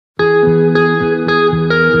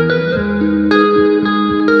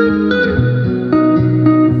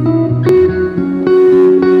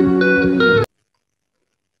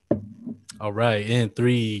All right, in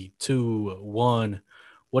 3, 2, 1.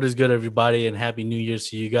 What is good, everybody, and happy New Year's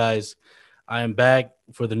to you guys. I am back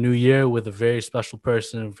for the new year with a very special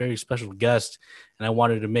person, a very special guest, and I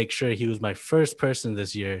wanted to make sure he was my first person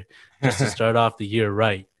this year just to start off the year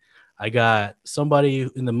right. I got somebody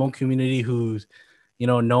in the Hmong community who's,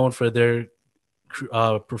 known for their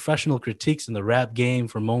professional critiques in the rap game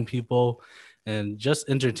for Hmong people and just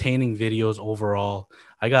entertaining videos overall.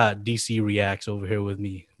 I got DC Reacts over here with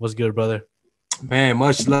me. What's good, brother? Man,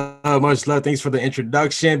 much love, much love. Thanks for the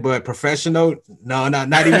introduction, but professional, no,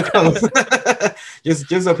 not even close.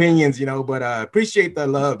 just opinions, But appreciate the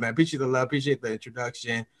love, man. Appreciate the love. Appreciate the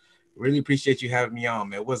introduction. Really appreciate you having me on,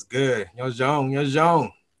 man. What's good, yo,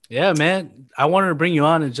 Jean? Yeah, man. I wanted to bring you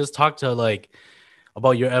on and just talk to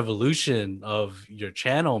about your evolution of your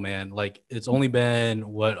channel, man. Like it's only been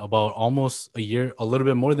about almost a year, a little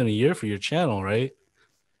bit more than a year for your channel, right?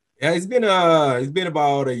 Yeah, it's been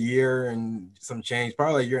about a year and some change,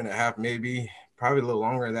 probably a year and a half, maybe, probably a little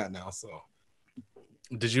longer than that now. So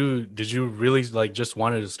Did you really just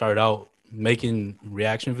wanted to start out making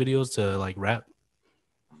reaction videos to rap?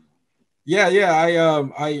 yeah.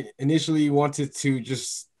 I initially wanted to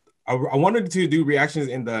just I wanted to do reactions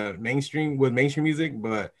in the mainstream with mainstream music,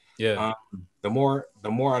 but Yeah. um, the more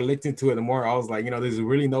I looked into it, the more I was like, there's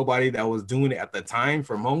really nobody that was doing it at the time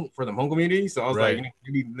for the Hmong community. So I was like, Right.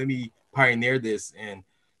 let me pioneer this and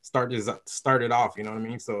start it off. You know what I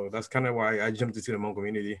mean? So that's kind of why I jumped into the Hmong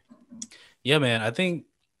community. Yeah, man.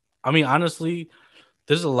 I mean, honestly,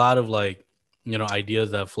 there's a lot of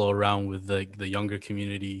ideas that flow around with the younger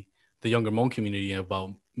community, the younger Hmong community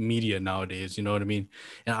about media nowadays. You know what I mean?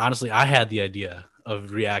 And honestly, I had the idea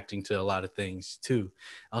of reacting to a lot of things too.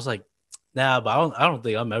 I was like, nah, but I don't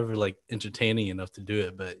think I'm ever entertaining enough to do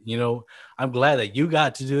it. But I'm glad that you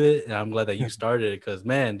got to do it, and I'm glad that you started it because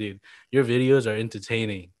man, dude, your videos are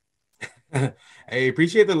entertaining. Hey,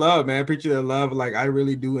 appreciate the love, man. Appreciate the love. Like I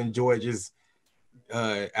really do enjoy just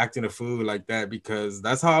acting a fool like that because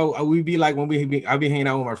that's how we be like when I be hanging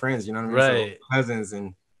out with my friends, you know what I mean? So Right. cousins,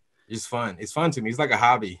 and it's fun. It's fun to me. It's like a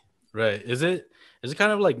hobby. Right. Is it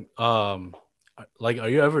kind of are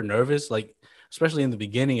you ever nervous especially in the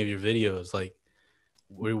beginning of your videos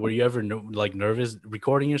were you ever nervous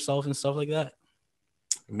recording yourself and stuff like that?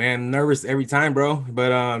 Man, nervous every time, bro.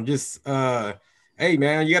 But just hey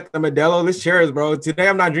man, you got the Modelo. Let's cheers, bro. Today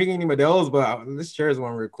I'm not drinking any Modelos, but let's cheers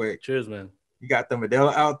one real quick. Cheers, man. You got the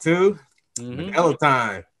Modelo out too. Mm-hmm. Modelo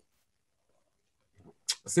time.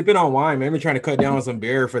 Sipping on wine, man. I've been trying to cut down on some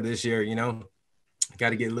beer for this year,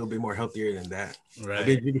 Got to get a little bit more healthier than that. I've been Right.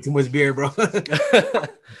 drinking too much beer, bro.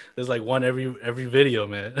 There's one every video,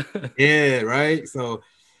 man. Yeah, right. So,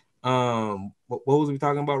 what was we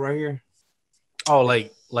talking about right here? Oh,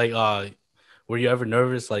 were you ever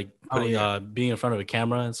nervous Oh putting yeah, being in front of a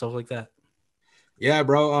camera and stuff like that? yeah,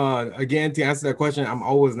 bro. Again, to answer that question, I'm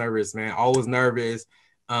always nervous, man. Always nervous.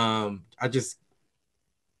 I just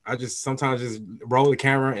sometimes just roll the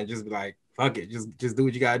camera and just be like, fuck it, just do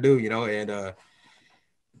what you gotta do, and that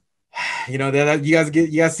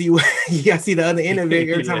you guys see you guys see the other end of it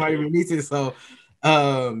every time Yeah. I release it. So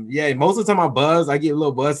yeah, most of the time I get a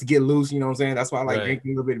little buzz to get loose, you know what I'm saying? That's why I like Right.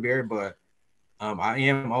 drinking a little bit of beer, but I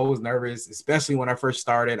am always nervous, especially when I first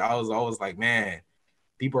started. I was always like, man,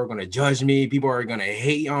 people are gonna judge me, people are gonna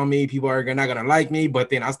hate on me, people are not gonna like me. But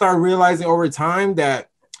then I started realizing over time that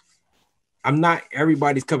I'm not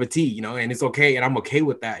everybody's cup of tea, and it's okay, and I'm okay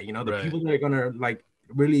with that. The Right. people that are gonna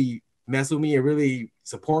really mess with me and really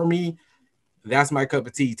support me, that's my cup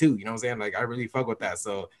of tea too. You know what I'm saying? Like I really fuck with that.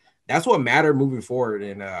 So that's what mattered moving forward.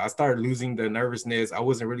 And I started losing the nervousness. I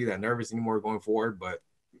wasn't really that nervous anymore going forward, but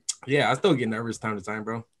yeah, I still get nervous time to time,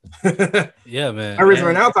 bro. Yeah, man. Nervous right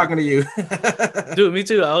And now talking to you. dude, me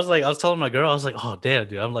too. I was telling my girl, I was like, oh damn,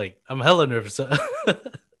 dude. I'm hella nervous. I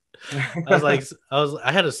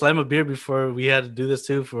had to slam a beer before we had to do this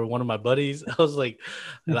too for one of my buddies. I was like,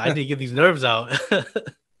 I need to get these nerves out.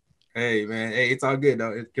 Hey man, hey, it's all good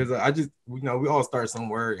though. Because I just we all start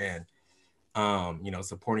somewhere, and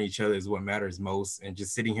supporting each other is what matters most. And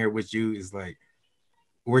just sitting here with you is like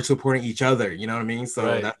we're supporting each other. You know what I mean? So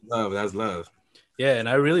Right. that's love. That's love. Yeah, and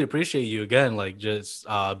I really appreciate you again, just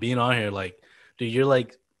being on here. Dude, you're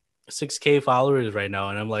 6K followers right now,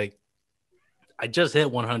 and I'm I just hit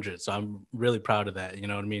 100, so I'm really proud of that. You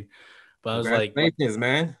know what I mean? But I was like, Congratulations,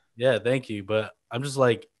 man. yeah, thank you. But I'm just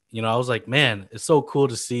I was like, man, it's so cool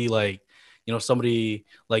to see somebody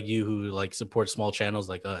like you who supports small channels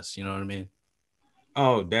like us. You know what I mean?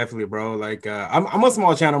 Oh, definitely, bro. Like I'm a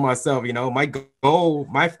small channel myself, My goal,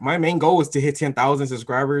 my main goal is to hit 10,000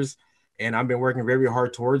 subscribers, and I've been working very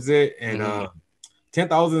hard towards it. And Mm-hmm.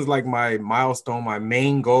 10,000 is like my milestone, my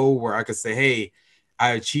main goal where I could say, hey,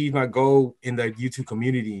 I achieved my goal in the YouTube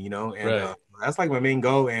community, you know, and Right. that's like my main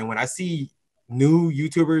goal. And when I see new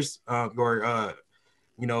YouTubers or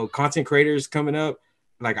you know, content creators coming up,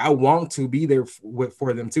 like I want to be there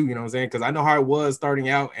for them too, you know what I'm saying? Because I know how it was starting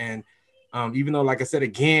out, and even though, like I said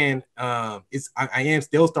again, it's I am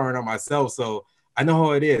still starting on myself, so I know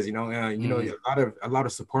how it is, you know, Mhm. a lot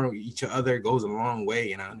of supporting each other goes a long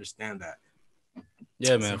way, and I understand that.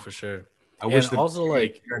 Yeah, So man, for sure. I And wish the also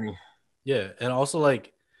like, journey. yeah, and also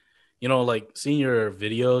like, like seeing your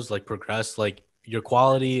videos like progress, like your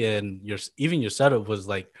quality and even your setup was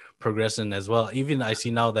like progressing as well. Even I see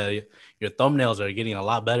now that your thumbnails are getting a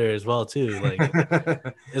lot better as well too. Like,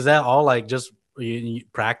 is that all like just you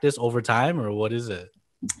practice over time, or what is it?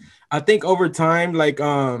 I think over time, like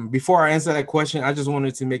before I answer that question, I just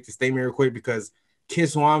wanted to make the statement real quick because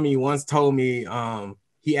Kiswami once told me,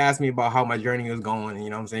 he asked me about how my journey was going. You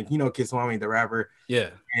know what I'm saying? You know, Kiswami, the rapper.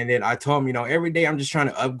 Yeah. And then I told him, you know, every day I'm just trying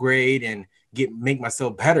to upgrade and make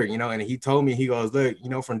myself better, you know. And he told me, he goes, look, you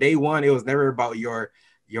know, from day one, it was never about your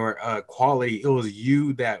quality. It was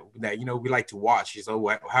you that you know we like to watch. So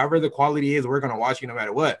however the quality is, we're gonna watch you no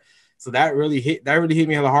matter what. So that really hit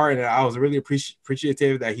me hella hard, and I was really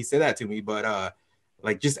appreciative that he said that to me. But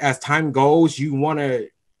like just as time goes, you want to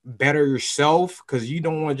better yourself because you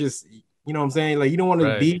don't want to just, you know what I'm saying, like you don't want to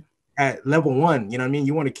Right. be at level one. You know what I mean?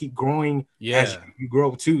 You want to keep growing as Yeah. you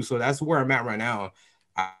grow too. So that's where I'm at right now.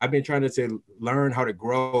 I've been trying to learn how to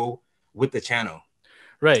grow with the channel.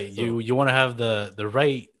 Right. So You want to have the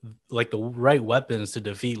right, like the right weapons to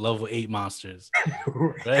defeat level 8 monsters.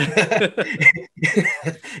 Right?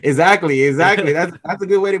 exactly. That's a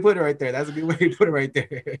good way to put it right there. That's a good way to put it right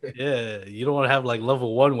there. Yeah, you don't want to have like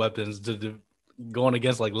level 1 weapons going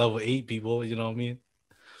against like level 8 people, you know what I mean?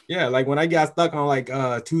 Yeah, like when I got stuck on like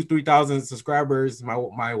 2,000-3,000 subscribers,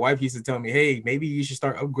 my wife used to tell me, hey, maybe you should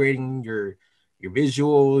start upgrading your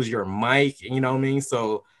visuals, your mic, you know what I mean?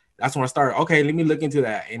 So that's when I started, okay, let me look into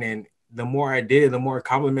that. And then the more I did, the more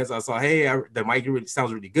compliments I saw, hey, the mic really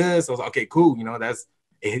sounds really good. So I was like, okay, cool, you know,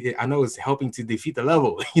 I know it's helping to defeat the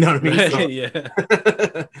level, you know what I mean? Right, So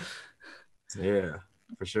yeah. yeah,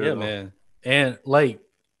 for sure Yeah, though. man. And like,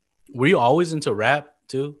 were you always into rap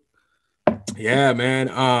too? Yeah,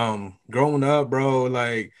 man. Growing up, bro,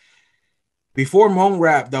 like before mong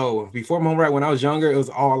rap though, before mong rap, when I was younger, it was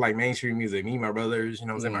all like mainstream music. Me and my brothers, you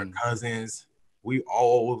know what I'm saying, Mm, my cousins, we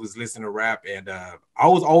always listen to rap. And I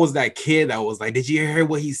was always that kid that was like, did you hear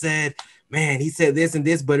what he said? Man, he said this and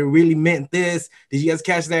this, but it really meant this. Did you guys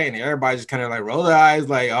catch that? And everybody just kind of like roll their eyes,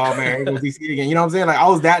 like, oh man, here goes DC again. You know what I'm saying? Like I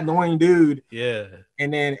was that annoying dude. yeah.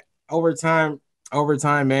 And then over time, over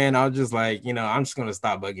time, man, I was just like, you know, I'm just gonna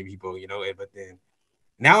stop bugging people, you know. But then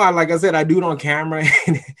now, like I said, I do it on camera,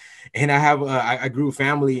 and I have I grew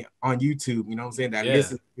family on YouTube. You know what I'm saying? That Yeah.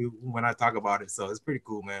 listen to when I talk about it, so it's pretty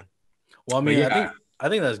cool, man. Well, I But mean, I yeah, think I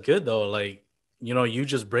think that's good though. Like, you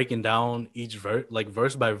just breaking down each verse, like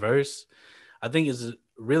verse by verse. I think is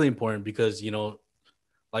really important because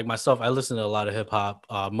like myself, I listen to a lot of hip hop,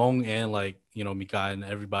 Mong and like Mika and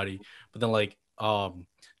everybody. But then like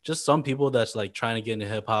just some people that's like trying to get into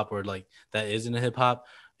hip hop or like that is into hip hop,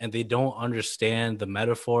 and they don't understand the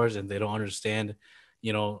metaphors and they don't understand,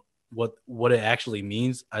 you know, what it actually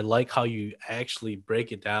means. I like how you actually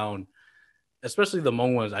break it down, especially the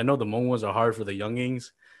Hmong ones. I know the Hmong ones are hard for the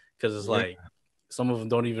youngings because it's yeah, like some of them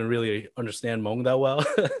don't even really understand Hmong that well.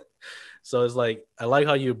 So it's like I like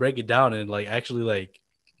how you break it down and like actually like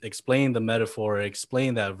explain the metaphor,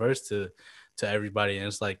 explain that verse to everybody, and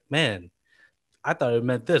it's like, man, I thought it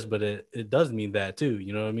meant this, but it does mean that too.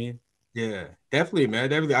 You know what I mean? yeah, definitely, man,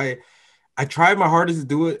 definitely. I try my hardest to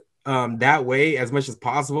do it that way as much as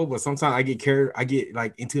possible, but sometimes I get carried, I get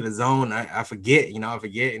like into the zone. I forget, you know, I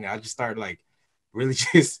forget, and I just start like really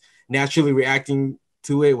just naturally reacting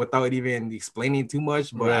to it without even explaining too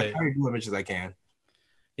much. But I Right. try to do as much as I can.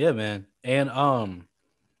 Yeah, man. And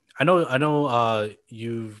I know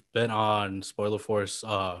you've been on Spoiler Force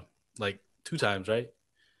like 2 times, right?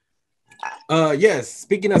 Yes.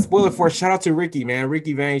 Speaking of spoiler force, shout out to Ricky, man.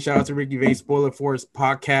 Ricky Vane, shout out to Ricky Vane, Spoiler Force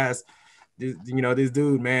podcast. You know, this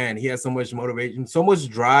dude, man, he has so much motivation, so much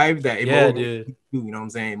drive that it Yeah, motivates dude. me too, you know what I'm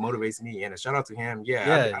saying? It motivates me. And a shout out to him. Yeah,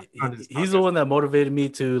 Yeah, I've been on this he's the podcast. one that motivated me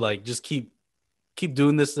to like just keep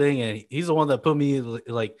doing this thing, and he's the one that put me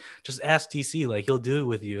like just ask TC, like he'll do it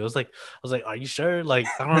with you. I was like, are you sure? Like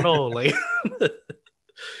I don't know, like.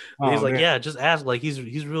 But he's Oh like, man. yeah, just ask. Like he's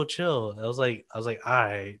real chill. I was like, all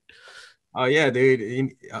right. Oh yeah,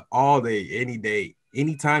 dude. All day, any day,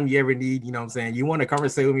 anytime you ever need, you know what I'm saying? You want to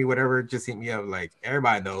conversate with me, whatever, just hit me up. Like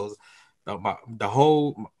everybody knows. the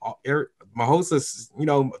whole my host is, you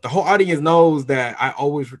know, the whole audience knows that I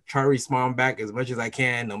always try to respond back as much as I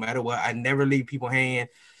can, no matter what. I never leave people hanging.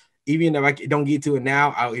 Even if I don't get to it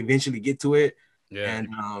now, I'll eventually get to it. Yeah.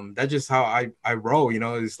 And that's just how I roll. You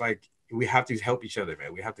know, it's like we have to help each other,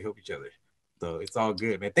 man. We have to help each other. So it's all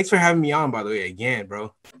good, man. Thanks for having me on, by the way, again,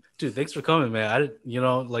 bro. Dude, thanks for coming, man. You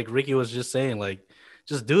know, like Ricky was just saying, like,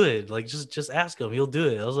 just do it. Like, just ask him, he'll do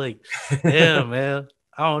it. I was like, damn, man,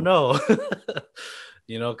 I don't know,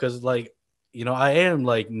 you know, because like, you know, I am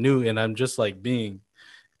like new, and I'm just like being.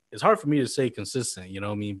 It's hard for me to say consistent, you know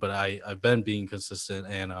what I mean? But I've been being consistent,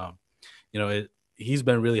 and you know, he's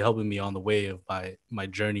been really helping me on the way of my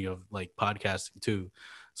journey of like podcasting too.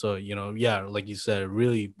 So you know, yeah, like you said,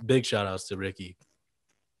 really big shout outs to Ricky.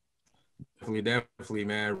 Definitely,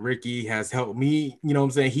 man. Ricky has helped me. You know what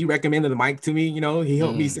I'm saying? He recommended the mic to me. You know, he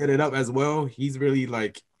helped me Mm, set it up as well. He's really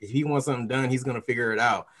like, if he wants something done, he's gonna figure it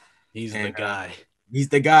out. he's the And guy. he's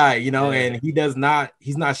the guy, you know, Yeah, and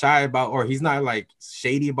he's not shy about, or he's not like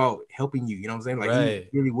shady about helping you. You know what I'm saying? Like he right.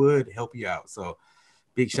 really would help you out. So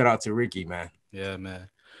big shout out to Ricky, man. Yeah, man.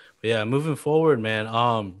 But yeah, moving forward, man.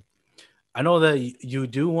 I know that you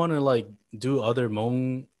do want to like do other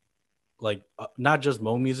Hmong, like not just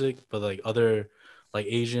Hmong music, but like other like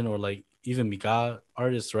Asian or like even Mika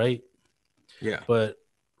artists, right? Yeah. But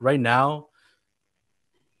right now,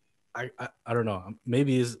 I don't know.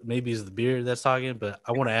 Maybe it's the beer that's talking, but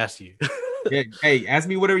I want to ask you. Yeah. Hey, ask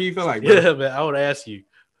me whatever you feel like, bro. Yeah, man. I want to ask you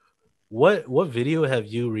what video have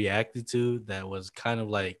you reacted to that was kind of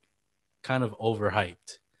overhyped,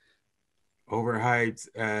 Overhyped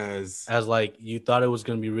as as like you thought it was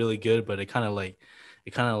gonna be really good, but it kind of like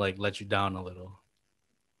let you down a little.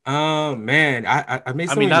 man, I made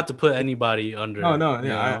I so mean, many. not to put anybody No, under, no, you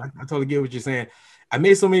yeah, know. I totally get what you're saying. I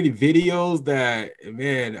made so many videos that,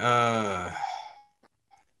 man,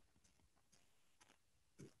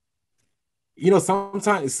 you know,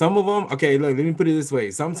 sometimes some of them, okay, look, let me put it this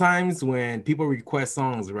way. Sometimes when people request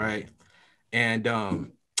songs, right? And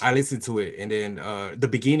I listen to it, and then the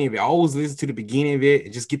beginning of it, I always listen to the beginning of it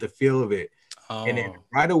and just get the feel of it. And then Oh,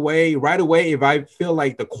 right away, if I feel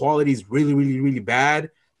like the quality is really, really, really bad,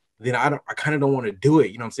 then I kind of don't want to do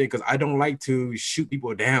it. You know what I'm saying? Because I don't like to shoot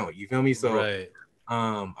people down. You feel me? So right,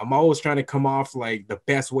 I'm always trying to come off like the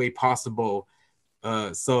best way possible.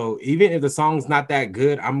 So even if the song's not that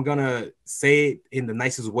good, I'm gonna say it in the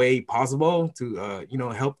nicest way possible to you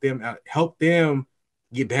know, help them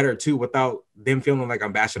get better too, without them feeling like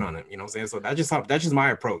I'm bashing on them. You know what I'm saying? So that's just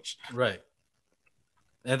my approach. right.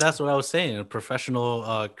 And that's what I was saying, a professional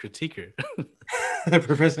critiquer.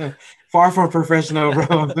 Professional, far from professional,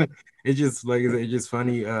 bro. It's just like it's just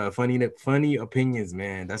funny, funny opinions,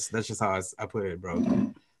 man. That's just how I put it, bro.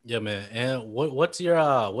 Yeah, man. And what's your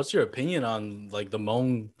opinion on like the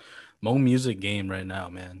Hmong music game right now,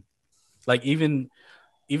 man? Like even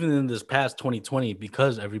in this past 2020,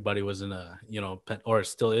 because everybody was in a, you know, or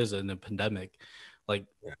still is in a pandemic, like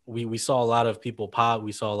Yeah. we saw a lot of people pop,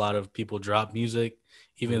 we saw a lot of people drop music.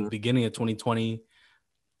 Even at Mhm. the beginning of 2020,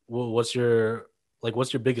 what's your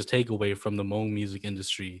what's your biggest takeaway from the Hmong music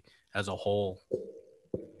industry as a whole?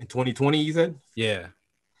 In 2020, you said. Yeah,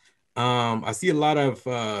 I see a lot of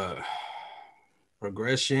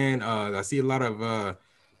progression. I see a lot of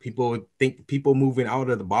people moving out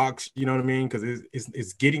of the box. You know what I mean? Because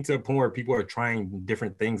it's getting to a point where people are trying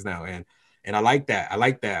different things now, and I like that. I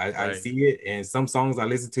like that. I right. see it, and some songs I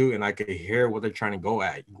listen to, and I can hear what they're trying to go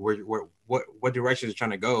at, where what direction is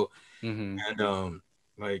trying to go, Mm-hmm. and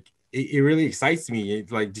like it really excites me.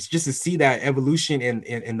 It's like just to see that evolution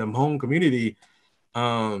in the home community.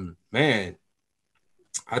 Man,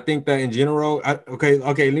 I think that in general, okay,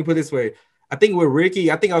 let me put it this way. I think with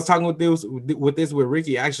Ricky, I think I was talking with this with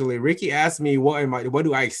Ricky. Actually, Ricky asked me what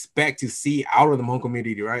do I expect to see out of the Hmong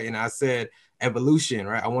community, right? And I said evolution,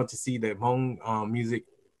 right? I want to see the Hmong music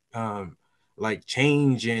um like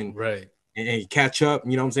change Right. and catch up.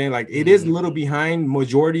 You know what I'm saying? Like it is a Mm-hmm. little behind.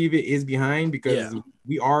 Majority of it is behind Yeah. because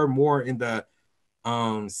we are more in the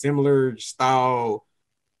similar style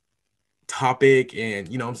topic, and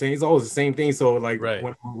you know what I'm saying, it's always the same thing. So like Right.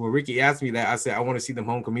 when Ricky asked me that, I said I want to see the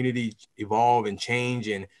home community evolve and change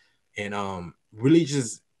and really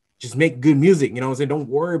just make good music. You know what I'm saying? Don't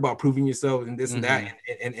worry about proving yourself and this and that.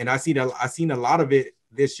 Mm-hmm. And I seen a lot of it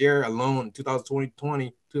this year alone,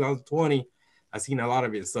 2020. I seen a lot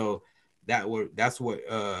of it. So that's what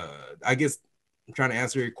I guess I'm trying to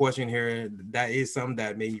answer your question here. That is something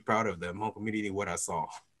that made me proud of the home community, what I saw.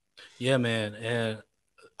 Yeah, man. And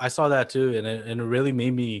I saw that too, and it really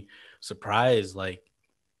made me surprised, like,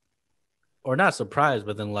 or not surprised,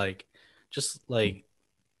 but then like, just like,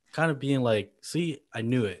 kind of being like, see, I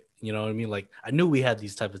knew it. You know what I mean? Like I knew we had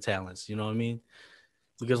these type of talents. You know what I mean?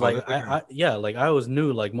 Because Oh, like they're there. yeah, like I always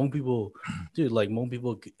knew like Hmong people, dude, like Hmong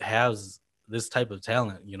people has this type of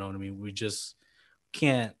talent. You know what I mean? We just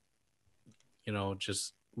can't,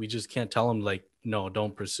 just we just can't tell them like no,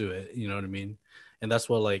 don't pursue it. You know what I mean? And that's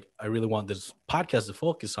what like I really want this podcast to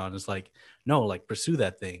focus on. Is like no, like pursue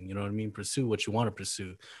that thing. You know what I mean? Pursue what you want to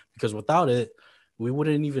pursue, because without it, we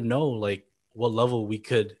wouldn't even know like what level we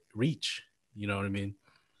could reach. You know what I mean?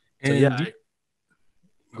 So yeah, And you,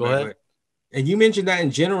 my go bad, go ahead. ahead. And you mentioned that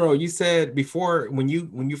in general. You said before when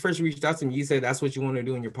you first reached out to me, you said that's what you want to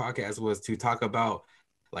do in your podcast was to talk about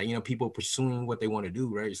like people pursuing what they want to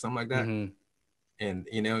do, right? Something like that. Hmm. And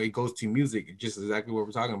it goes to music, just exactly what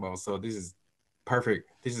we're talking about. So this is perfect.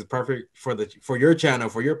 This is perfect for the for your channel,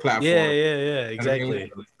 for your Yeah, platform. yeah, yeah, You know what I mean?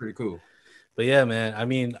 exactly. So it's pretty cool. But yeah, man. I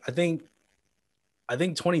mean, I think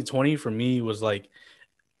 2020 for me was like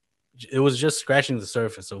it was just scratching the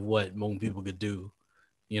surface of what Hmong people could do.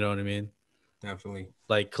 You know what I mean? Definitely.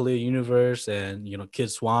 Like Clear Universe and Kid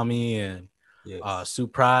Swami and Yes.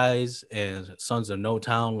 Surprise and Sons of No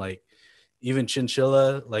Town, like even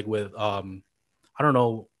Chinchilla, like with I don't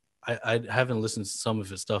know, I haven't listened to some of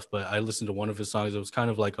his stuff, but I listened to one of his songs. It was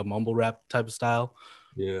kind of like a mumble rap type of style.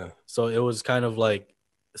 Yeah. So it was kind of like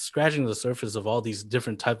scratching the surface of all these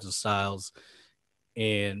different types of styles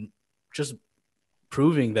and just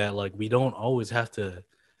proving that like we don't always have to,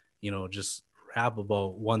 just rap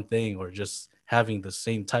about one thing or just having the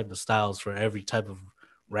same type of styles for every type of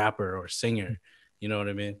rapper or singer. You know what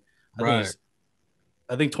I mean? I think Right. it's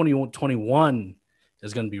I think 2021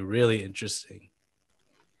 is going to be really interesting.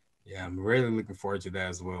 Yeah, I'm really looking forward to that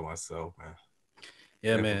as well myself, man.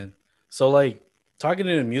 Yeah, Definitely. man. So like talking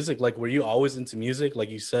into music, like were you always into music? Like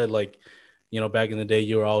you said, like, back in the day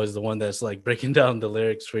you were always the one that's like breaking down the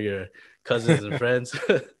lyrics for your cousins and friends.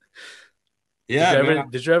 did Yeah, you man. ever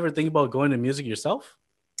did you ever think about going to music yourself?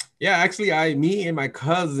 Yeah, actually, me and my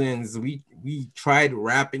cousins, we tried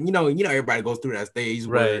rapping. Everybody goes through that stage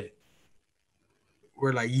where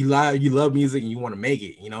Right. like you love music and you want to make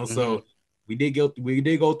it. Hmm. So we did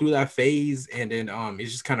go through that phase, and then it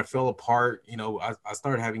just kind of fell apart. I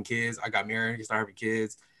started having kids. I got married. I started having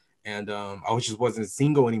kids, and I just wasn't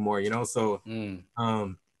single anymore. So Mm.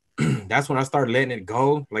 um, that's when I started letting it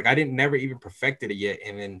go. Like I didn't never even perfected it yet,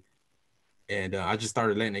 and I just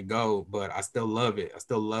started letting it go. But I still love it. I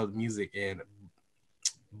still love music, and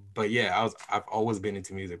but yeah, I've always been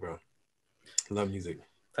into music, bro. Love music.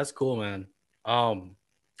 That's cool, man. Um,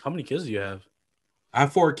 how many kids do you have? I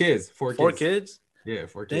have four kids. Four Four kids. kids? Yeah,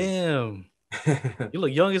 four kids. Damn. You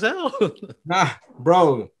look young as hell. Nah,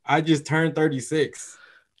 bro, I just turned 36.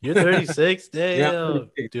 You're 36? Yeah, I'm Damn.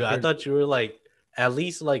 36. Dude, I'm I thought 36. you were like at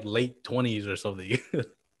least like late 20s or something.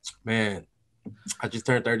 Man, I just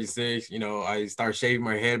turned 36. I started shaving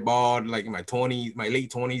my head bald like in my 20s, my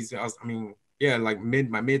late 20s. Yeah, like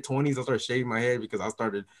my mid 20s, I started shaving my head because I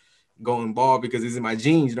started going bald because it's in my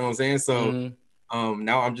genes, you know what I'm saying? So Hmm.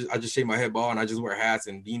 now I just shave my head bald and I just wear hats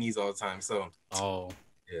and beanies all the time. So Oh,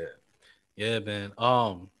 yeah. yeah, man.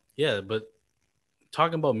 Yeah, but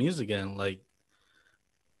talking about music again, like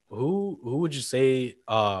who would you say,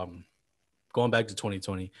 going back to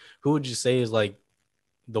 2020, who would you say is like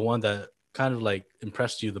the one that kind of like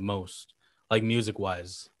impressed you the most, like music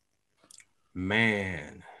wise?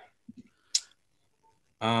 Man.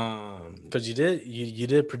 Because you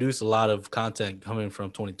did produce a lot of content coming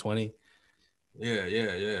from 2020.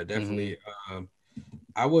 Yeah, Hmm. definitely. Um,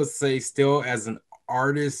 I would say still as an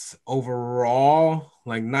artist overall,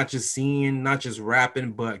 like not just singing, not just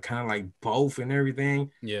rapping, but kind of like both and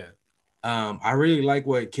everything. Yeah. I really like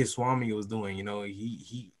what Kiswami was doing.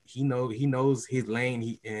 He knows his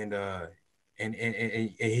lane. And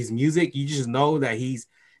his music. You just know that he's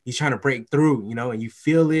trying to break through. And you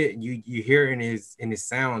feel it. And you hear it in his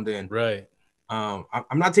sound. And Right. I'm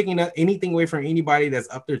not taking anything away from anybody that's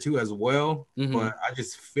up there too as well. Hmm. But I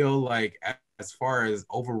just feel like as far as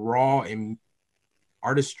overall and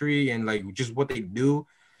artistry and like just what they do,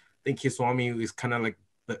 I think Kiswami is kind of like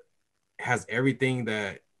the has everything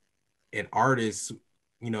that an artist,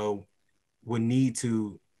 you know, would need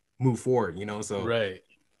to move forward. So Right.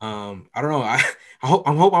 I don't know. I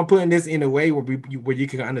hope I'm putting this in a way where you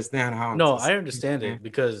can understand how I'm No, I understand it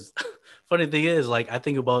because funny thing is, like, I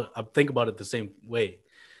think about it the same way.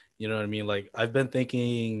 You know what I mean? Like, I've been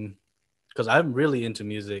thinking because I'm really into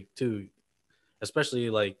music too, especially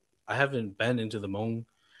like I haven't been into the Hmong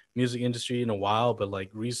music industry in a while, but like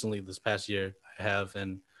recently, this past year, I have,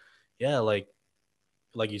 and yeah, like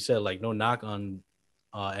you said, like no knock on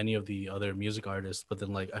any of the other music artists, but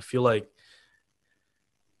then like I feel like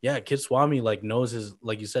yeah, Kid Swami like knows his,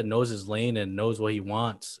 like you said, knows his lane and knows what he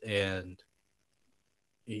wants, and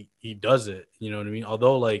he does it. You know what I mean?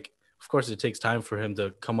 Although like, of course, it takes time for him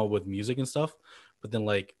to come up with music and stuff, but then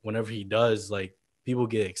like whenever he does, like people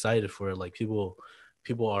get excited for it. Like people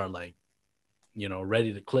are like,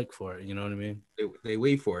 ready to click for it. You know what I mean? They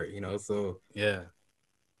wait for it, you know. So Yeah.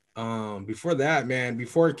 before that, man,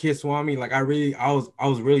 before Kid Swami, like I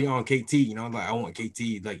was really on KT, you know, like I want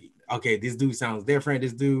KT, like okay, this dude sounds different,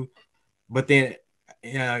 this dude. But then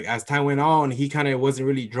as time went on, he kind of wasn't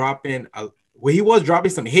really dropping well, he was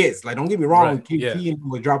dropping some hits. Like, don't get me wrong, Right. KT Yeah.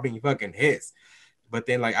 was dropping fucking hits. But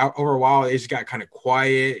then like over a while, it just got kind of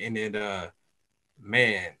quiet. And then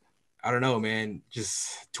man, I don't know, man.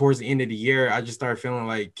 Just towards the end of the year, I just started feeling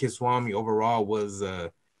like Kid Swami overall was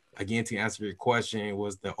again, to answer your question,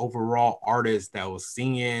 was the overall artist that was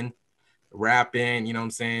singing, rapping, you know what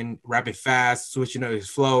I'm saying? Rapping fast, switching up his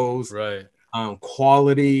flows, Right.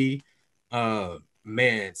 quality. Uh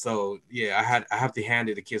Man, so yeah, I have to hand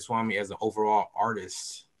it to Kid Swami as an overall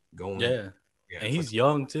artist going. Yeah. Yeah, And for he's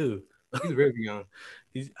young too. he's very young.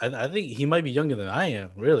 I think he might be younger than I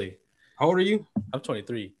am. Really. How old are you? I'm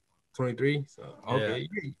 23. 23. So Yeah. okay,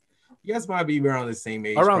 you guys might be around the same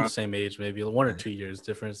age, Around the probably. same age, maybe 1 or 2 years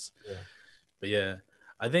difference. Yeah. But yeah,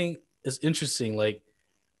 I think it's interesting. Like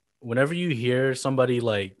whenever you hear somebody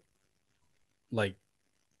like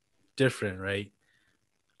different, right?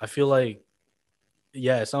 I feel like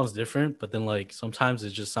yeah, it sounds different, but then like sometimes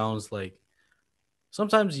it just sounds like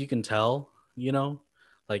sometimes you can tell,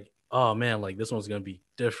 like oh man, like this one's gonna be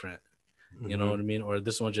different. You know Hmm. what I mean? Or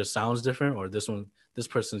this one just sounds different, or this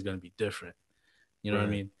person's gonna be different. You know what I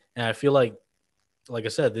Right. mean? And I feel like I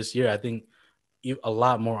said, this year I think a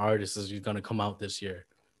lot more artists is gonna come out this year,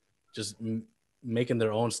 just making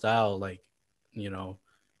their own style, like you know,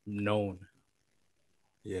 known.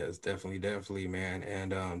 Yeah, it's definitely, man.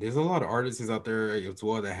 And there's a lot of artists out there as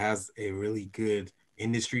well that has a really good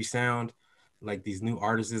industry sound. Like these new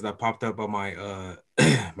artists that popped up on my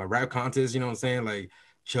my rap contest, you know what I'm saying? Like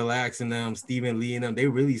Chillax and them, Stephen Lee and them, they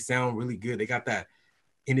really sound really good. They got that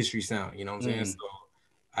industry sound, you know what I'm saying? So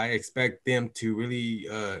Mm, I expect them to really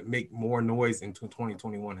make more noise into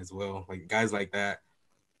 2021 as well. Like guys like that.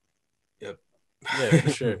 Yep. yeah, for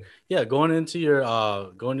sure. Yeah, going into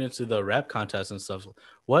the rap contest and stuff.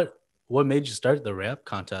 What what made you start the rap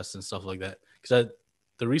contest and stuff like that? Because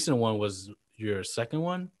the recent one was your second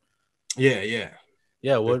one. Yeah, yeah.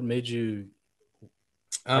 Yeah, But, what made you?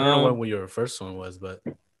 I don't know um when your first one was, but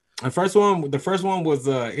the first one was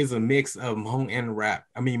is a mix of Hmong and rap.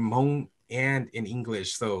 I mean Hmong and in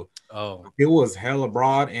English. So oh, it was hella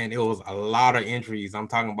broad and it was a lot of entries. I'm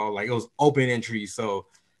talking about like it was open entries. So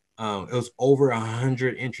it was over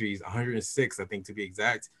 100 entries, 106, I think to be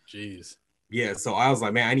exact. jeez, Yeah, so I was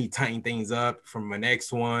like, man, I need to tighten things up from my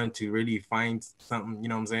next one to really find something, you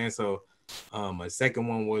know what I'm saying? So my second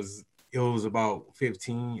one was it was about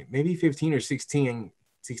 15, maybe 15 or 16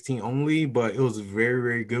 only, but it was very,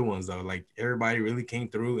 very good ones though. Like everybody really came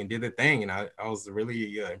through and did the thing, and I was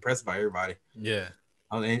really impressed by everybody. yeah,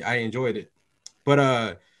 I enjoyed it.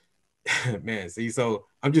 But man, see, so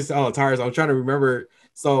I'm just all tired. So I'm trying to remember.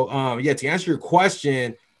 So yeah, to answer your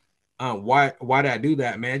question, why did I do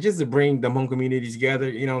that, man? Just to bring the Hmong community together.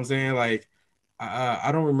 You know what I'm saying? Like,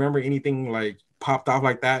 I don't remember anything like popped off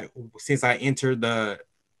like that since I entered the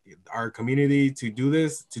our community to do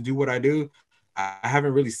this, to do what I do. I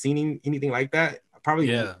haven't really seen anything like that.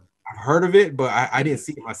 yeah, I've heard of it, but I didn't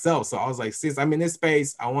see it myself. So I was like, since I'm in this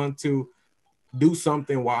space, I want to do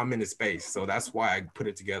something while I'm in the space. So that's why I put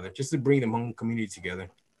it together, just to bring the Hmong community together.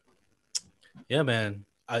 yeah, man.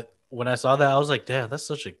 I When I saw that, I was like, damn, that's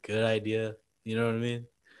such a good idea. You know what I mean?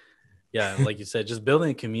 Yeah, like you said, just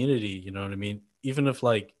building a community. You know what I mean? Even if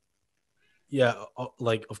like yeah,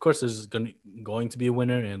 like of course there's going to be a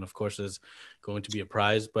winner, and of course there's going to be a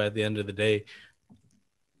prize. But at the end of the day,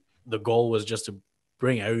 the goal was just to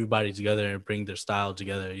bring everybody together and bring their style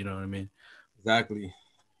together. You know what I mean? Exactly. I thought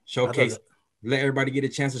Showcase, that let everybody get a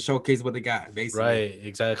chance to showcase what they got, basically. right,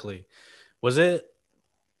 exactly. Was it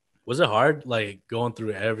was it hard like going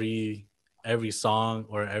through every song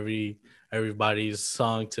or everybody's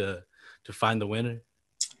song to find the winner?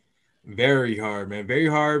 Very hard, man. Very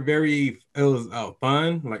hard. Very. It was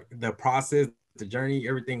fun. Like the process, the journey,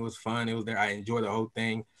 everything was fun. It was there. I enjoyed the whole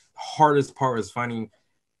thing. The hardest part was finding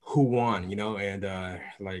who won, you know, and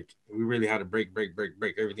like we really had to break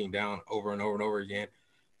everything down over and over and over again.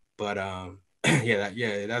 But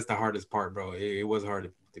yeah, that's the hardest part, bro. It was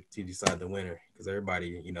hard to decide the winner because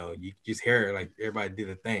everybody, you know, you just hear it, like everybody did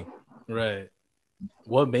a thing. Right.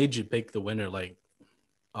 What made you pick the winner?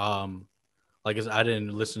 Um, Like I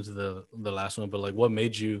didn't listen to the last one, but like what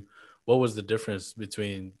made you? What was the difference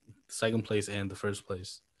between second place and the first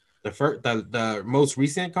place? The most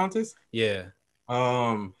recent contest. Yeah.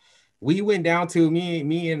 Um, we went down to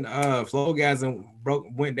me and Flow guys and broke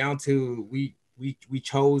went down to we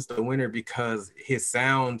chose the winner because his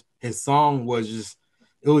song was just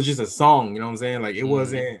it was just a song, you know what I'm saying? Like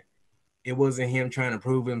Mm, it wasn't him trying to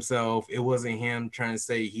prove himself. It wasn't him trying to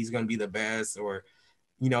say he's gonna be the best or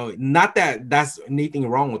not that that's anything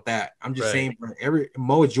wrong with that. I'm just right. saying for every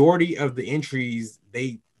majority of the entries,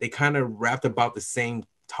 they kind of rapped about the same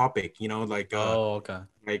topic, Oh, okay.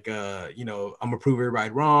 I'm gonna prove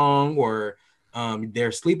everybody wrong, or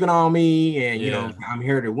they're sleeping on me, and Yeah. I'm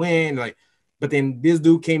here to win. Like, but then this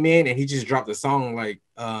dude came in and he just dropped a song, like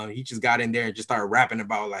he just got in there and just started rapping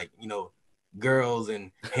about like girls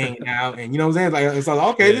and hanging out, and you know what I'm saying? Like it's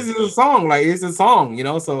like, okay, Yeah. this is a song, like it's a song,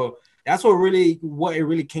 so that's what it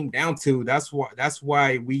really came down to. That's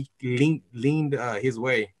why we leaned his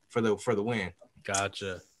way for the win.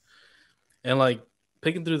 Gotcha. And like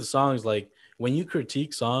picking through the songs, like when you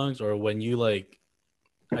critique songs or when you like,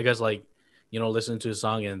 I guess like, listen to a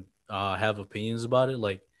song and have opinions about it,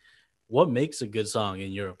 like what makes a good song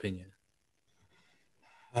in your opinion?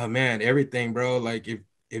 Oh man, everything, bro. Like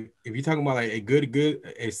if you're talking about like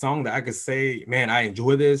a song that I could say, man, I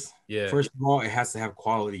enjoy this. Yeah. First of all, it has to have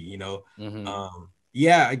quality. Mm-hmm.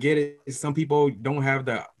 Yeah, I get it. Some people don't have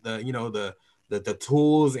the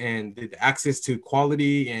tools and the access to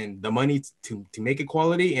quality and the money to make it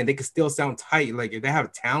quality, and they can still sound tight. Like if they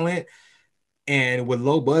have talent and with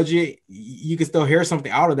low budget, you can still hear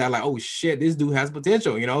something out of that. Like, oh shit, this dude has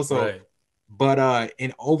potential. So, Right. but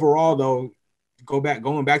in overall though,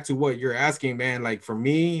 going back to what you're asking, man, like for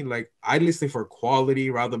me, like I listen for quality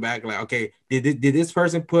rather back, like, okay, did this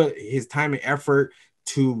person put his time and effort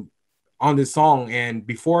to on this song, and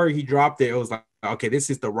before he dropped it, it was like, okay, this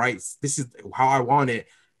is how I want it,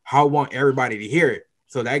 how I want everybody to hear it.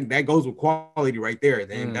 So that goes with quality right there.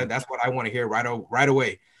 Then Mm. that's what I want to hear right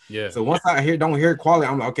away. Yeah. So once I don't hear quality,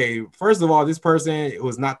 I'm like, okay, first of all, this person it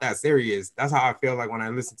was not that serious. That's how I feel like when I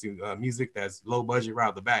listen to music that's low budget right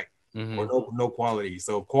out the back, or Mm-hmm. no quality.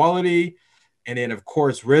 So quality, and then of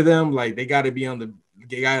course rhythm, like they gotta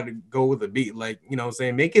go with the beat, like what I'm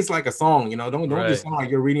saying, make it like a song, don't just Right. sound like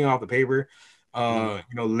you're reading off the paper.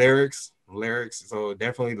 Lyrics. So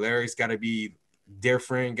definitely lyrics gotta be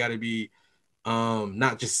different, gotta be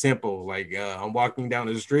not just simple, like I'm walking down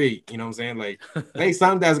the street, what I'm saying, like say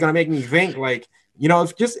something that's gonna make me think, like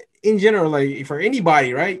if just in general, like for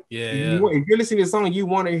anybody, right? Yeah. Yeah. If you're listening to a song, you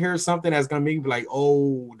want to hear something that's gonna make you be like,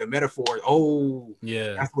 oh, the metaphor, oh,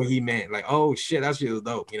 Yeah. that's what he meant, like, oh shit, that's just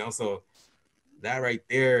dope, so that right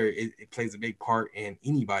there, it plays a big part in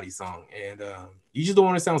anybody's song, and you just don't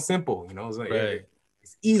want to sound simple, it's like Right.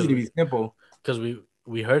 it's easy Because to be simple, because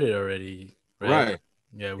we heard it already, right? right?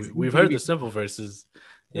 Yeah, It's we've easy to heard be, the simple verses.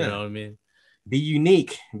 You yeah. know what I mean? Be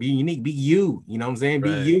unique, be you. You know what I'm saying? Be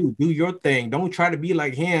Right. you, do your thing. Don't try to be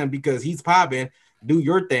like him because he's popping. Do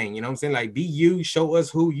your thing. You know what I'm saying? Like, be you, show us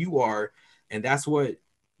who you are. And that's what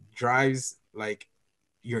drives like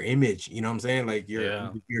your image. You know what I'm saying? Like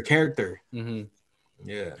Yeah. your character. Mm-hmm.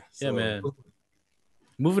 Yeah. Yeah, So man.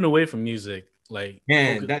 Moving away from music, like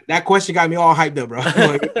man, focus. that question got me all hyped up, bro.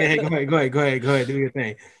 Like, okay, go ahead, do your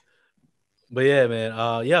thing. But yeah,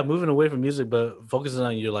 man. Yeah, moving away from music, but focusing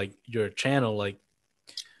on your channel, like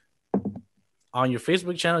on your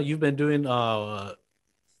Facebook channel, you've been doing well,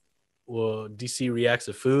 DC reacts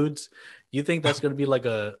to foods. You think that's gonna be like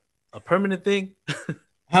a permanent thing?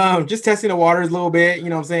 Just testing the waters a little bit, you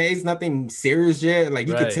know what I'm saying? It's nothing serious yet. Like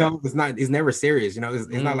you could Right. tell it's never serious, it's not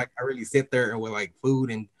Mm-hmm. like I really sit there and with like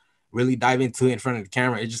food and really dive into it in front of the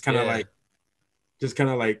camera. It's Yeah. just kind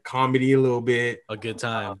of like comedy a little bit. A good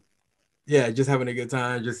time. Yeah, just having a good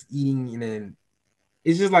time, just eating, and then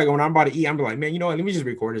it's just like when I'm about to eat, I'm like, man, you know what? Let me just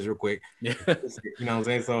record this real quick. Yeah. You know what I'm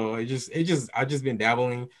saying? So I just been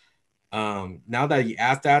dabbling. Now that you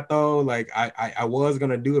asked that though, like I was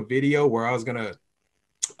gonna do a video where I was gonna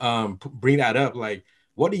bring that up, like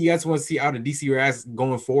what do you guys want to see out of DC Reacts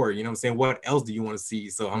going forward, you know what I'm saying, what else do you want to see,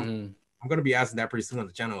 so Mm-hmm. I'm gonna be asking that pretty soon on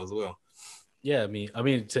the channel as well. Yeah, I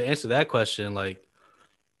mean, to answer that question, like,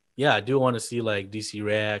 yeah, I do want to see like DC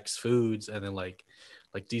reacts foods, and then like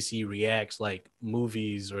DC reacts like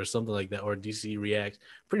movies or something like that, or DC reacts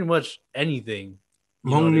pretty much anything.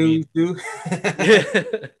 You know Home what I news mean? too.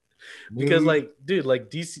 Yeah, because News. like, dude,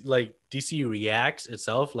 like DC reacts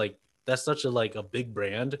itself, like that's such a like a big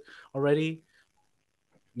brand already.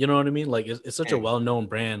 You know what I mean? Like it's such a Man, well known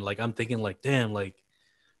brand. Like I'm thinking, like, damn, like,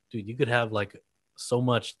 dude, you could have like so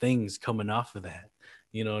much things coming off of that.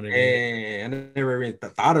 You know what I mean? And I never even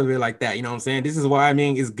thought of it like that. You know what I'm saying? This is why I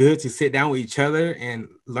mean it's good to sit down with each other and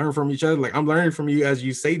learn from each other. Like I'm learning from you as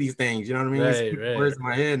you say these things. You know what I mean? It's Right, putting right. words in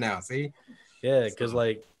my head now. See? Yeah, So because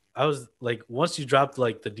like I was like, once you dropped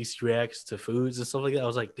like the DC reacts to foods and stuff like that, I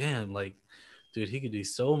was like, damn, like, dude, he could do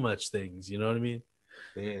so much things. You know what I mean?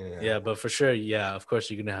 yeah, Yeah, but for sure, yeah, of course,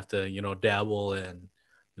 you're gonna have to, dabble and,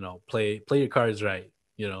 play your cards right.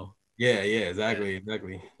 yeah, Yeah, exactly,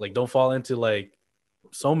 exactly. like don't fall into like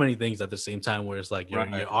so many things at the same time where it's like your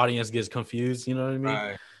Right, audience gets confused. You know what I mean? right.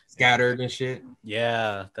 And Scattered and shit.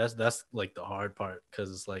 yeah, that's like the hard part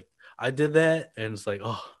because it's like I did that and it's like,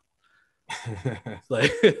 oh, it's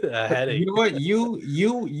like a You headache. know what?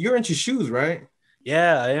 You're into shoes, right?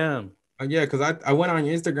 Yeah, I am. Yeah, because I went on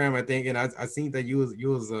your Instagram, I think, and I seen that you was you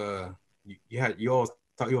was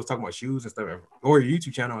talking about shoes and stuff, or your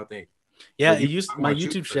YouTube channel, I think. Yeah, But it you used talking my about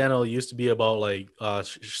shoes. YouTube channel used to be about like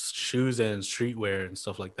shoes and streetwear and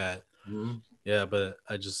stuff like that. Mhm. Yeah, but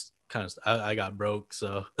I just kind of I got broke,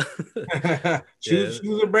 so shoes yeah,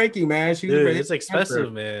 shoes are breaking, man. Shoes are dude, breaking. it's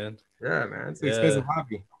expensive, man. Yeah, man, it's an expensive Yeah,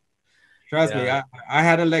 hobby. Trust me, yeah, I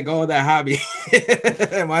had to let go of that hobby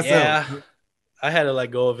myself. yeah. I had to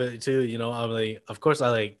let go of it too. I'm like, of course,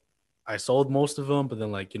 I sold most of them, but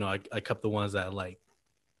then like I kept the ones that like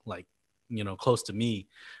close to me.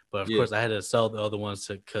 But of Yeah, course, I had to sell the other ones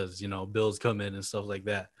to because bills come in and stuff like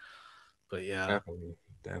that. But yeah, definitely,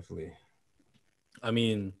 definitely. I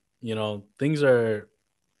mean, things are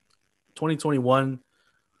 2021.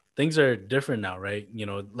 Things are different now, right?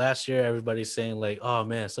 Last year everybody's saying like, "Oh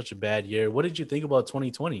man, such a bad year." What did you think about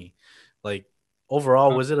 2020? Like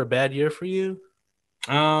overall, was it a bad year for you?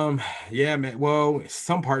 Um, yeah, man. Well,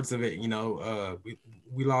 some parts of it,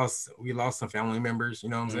 we lost some family members, you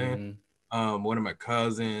know what I'm saying? Hmm. One of my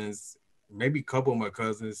cousins, maybe a couple of my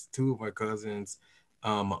cousins, two of my cousins,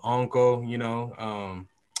 my uncle,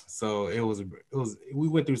 so we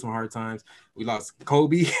went through some hard times. We lost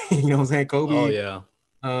Kobe, you know what I'm saying? Oh Kobe, yeah,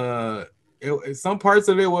 uh some parts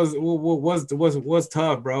of it was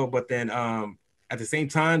tough, bro, but then at the same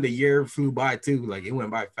time the year flew by too, like it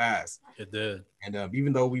went by fast. it did. And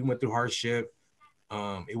even though we went through hardship,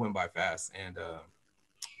 it went by fast. And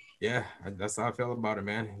yeah, that's how I felt about it,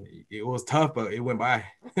 man. It was tough, but it went by.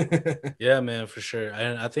 Yeah, man, for sure.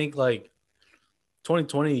 And I think like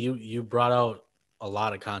 2020, you brought out a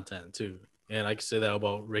lot of content too, and I can say that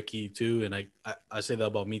about Ricky too, and I say that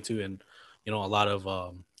about me too, and a lot of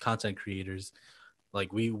content creators.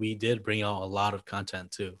 Like we did bring out a lot of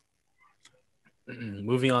content too.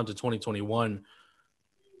 Moving on to 2021,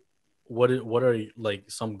 what are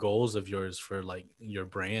like some goals of yours for like your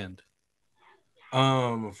brand?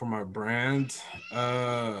 For my brand,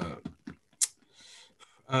 uh,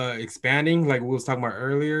 expanding, like we was talking about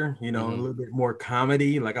earlier, a Hmm. little bit more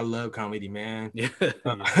comedy. Like I love comedy, man. Yeah,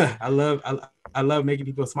 Uh, yeah. I love making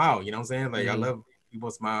people smile. You know what I'm saying? Like I Hmm. love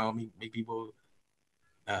people smile, make people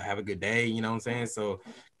have a good day. You know what I'm saying? So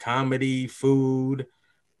comedy, food,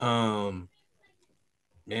 um,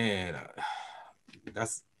 man,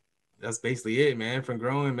 that's that's basically it, man. From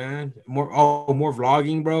growing, man. More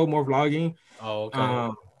vlogging, bro. More vlogging. Oh, okay.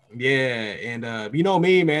 Um, yeah, and you know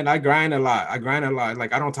me, man. I grind a lot. I grind a lot.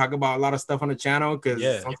 Like I don't talk about a lot of stuff on the channel because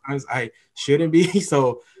Yeah, sometimes I shouldn't be.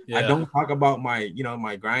 So I yeah. don't talk about my,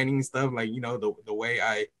 my grinding stuff, like the way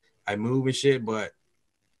I move and shit. But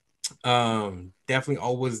definitely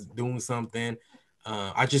always doing something.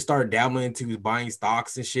 I just started dabbling into buying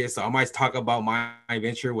stocks and shit. So I might talk about my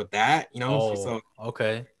venture with that, Oh, So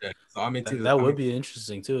okay. yeah, so I'm That into that I'm would in, be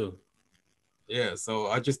interesting too. yeah. So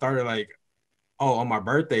I just started like, oh, on my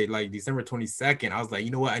birthday, like December 22nd, I was like,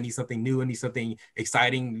 you know what? I need something new. I need something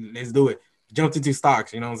exciting. Let's do it. Jumped into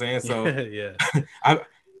stocks, you know what I'm saying? So Yeah, yeah. I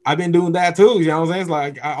I've been doing that too, you know what I'm saying? It's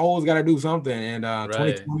like I always gotta do something. And Right.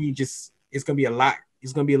 2020 just it's gonna be a lot,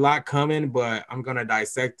 coming, but I'm gonna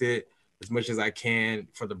dissect it as much as I can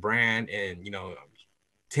for the brand. And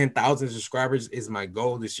 10,000 subscribers is my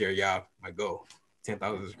goal this year, y'all. My goal.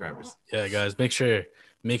 10,000 subscribers. Yeah, guys, make sure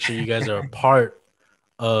you guys are a part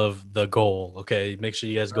of the goal. Okay, make sure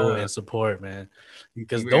you guys go Uh, and support, man.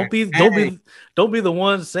 Because you hey, don't be the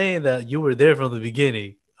one saying that you were there from the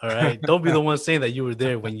beginning. All right, don't be the one saying that you were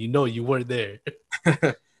there when you know you weren't there.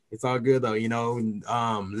 it's all good though,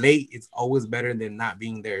 late it's always better than not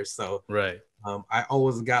being there. So Right, I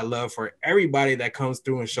always got love for everybody that comes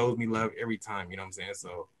through and shows me love every time, you know what I'm saying?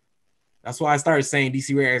 So that's why I started saying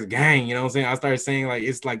DC Rare's gang, you know what I'm saying? I started saying like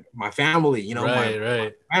it's like my family, my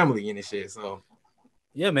right. family and this shit. So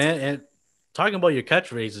Yeah, man. And talking about your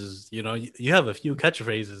catchphrases, you have a few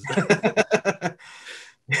catchphrases.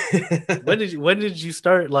 When did you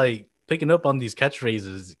start like picking up on these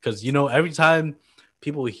catchphrases? Because every time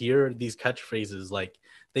people hear these catchphrases, like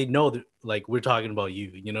they know that like we're talking about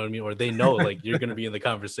you, you know what I mean? Or they know like you're gonna be in the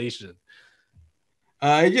conversation.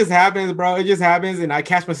 It just happens, bro. It just happens, and I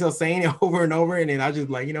catch myself saying it over and over, and then I just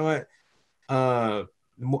like, you know what? Uh,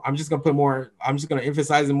 I'm just gonna put more. I'm just gonna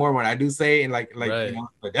emphasize it more when I do say it, and like you Right. know,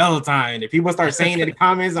 the Dell time. And people start saying it in the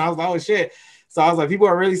comments, and I was like, oh shit. So I was like, people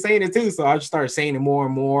are really saying it too. So I just started saying it more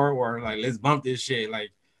and more, or like, let's bump this shit. Like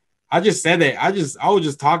I just said that. I was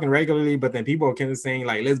just talking regularly, but then people kept saying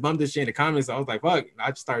like, let's bump this shit in the comments. So I was like, fuck.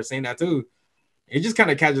 I just started saying that too. It just kind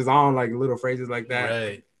of catches on, like little phrases like that. Like,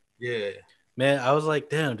 Right. yeah. Man, I was like,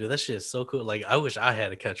 damn, dude, that shit is so cool. Like, I wish I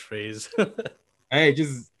had a catchphrase. Hey,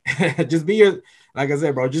 just just be your, like I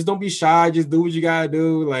said, bro. Just don't be shy. Just do what you gotta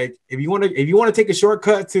do. Like if you want to take a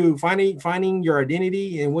shortcut to finding your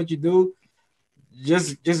identity and what you do,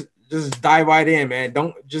 just dive right in, man.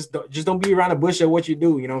 Just don't be around the bush at what you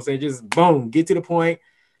do. You know what I'm saying? Just boom, get to the point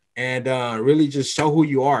and really just show who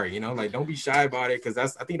you are. You know, like don't be shy about it because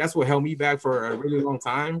I think that's what held me back for a really long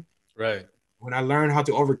time. Right. When I learned how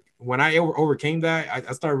to when I overcame that,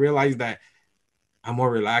 I started realizing that I'm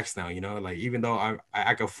more relaxed now, you know, like even though I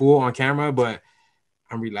act a fool on camera, but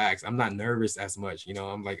I'm relaxed. I'm not nervous as much, you know.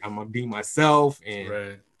 I'm like I'm being myself and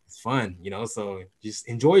Right. it's fun, you know. So just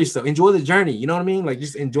enjoy yourself, enjoy the journey. You know what I mean? Like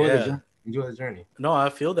just enjoy the Yeah. journey, enjoy the journey. No,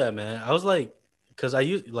 I feel that, man. I was like, because I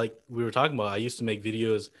used, like we were talking about, I used to make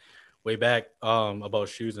videos way back about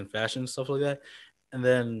shoes and fashion and stuff like that. And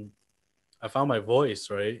then I found my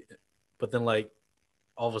voice, right? But then like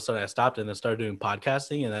all of a sudden I stopped and then started doing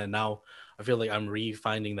podcasting, and then now I feel like I'm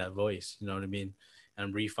refinding that voice, you know what I mean?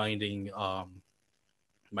 I'm refinding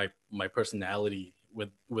my personality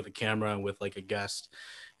with a camera and with like a guest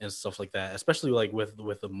and stuff like that, especially like with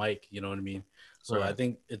a mic, you know what I mean? So I Right.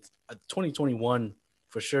 think it's 2021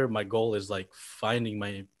 for sure. My goal is like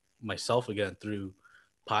finding myself again through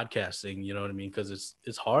podcasting, you know what I mean? Because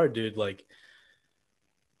it's hard, dude. Like,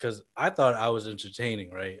 because I thought I was entertaining,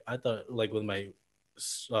 right? I thought like with my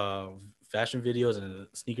uh, fashion videos and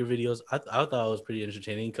sneaker videos, I thought I was pretty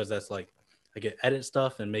entertaining because that's like I get edit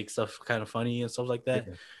stuff and make stuff kind of funny and stuff like that.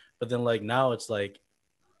 But then like now it's like,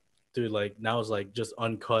 dude, like now it's like just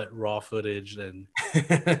uncut raw footage and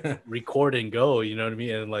Yeah. record and go, you know what I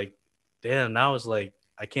mean? And like, damn, now it's like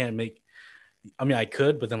I can't make. I mean, I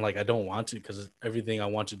could, but then like I don't want to because everything I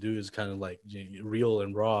want to do is kind of like real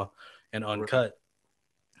and raw and Right. uncut.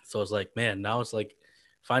 So it's like, man, now it's like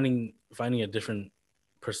finding a different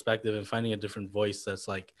perspective and finding a different voice that's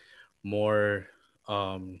like more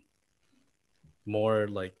um more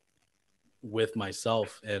like with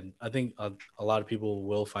myself. And I think a lot of people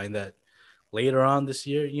will find that later on this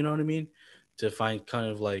year, you know what I mean? To find kind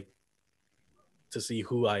of like to see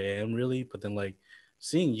who I am really, but then like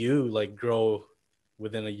seeing you like grow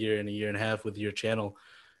within a year and a half with your channel,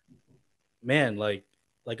 man, like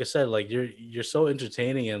I said, like you're so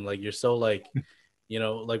entertaining and like you're so like, you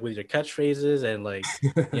know, like with your catchphrases and like,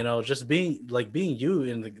 you know, just being you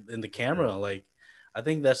in the camera. Like I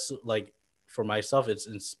think that's like for myself it's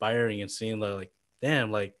inspiring and seeing like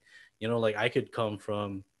damn, like, you know, like I could come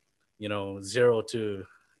from, you know, zero to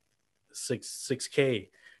six K,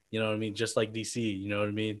 you know what I mean? Just like DC, you know what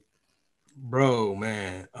I mean? Bro,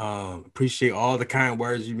 man. Appreciate all the kind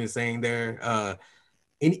words you've been saying there.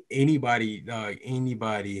 Anybody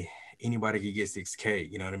could get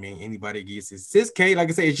 6K, you know what I mean? Anybody gets 6K, like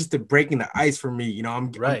I say, it's just a breaking the ice for me. You know,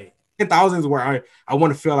 I'm Right. 10,000 is where I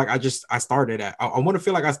want to feel like I started at. I want to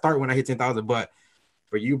feel like I start when I hit 10,000, but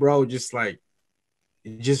for you, bro, just like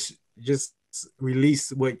just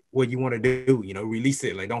release what you want to do, you know, release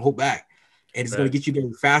it, like don't hold back. And it's gonna Right. get you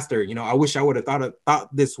there faster. You know, I wish I would have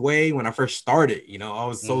thought this way when I first started. You know, I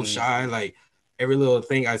was so Mm-hmm. shy, like every little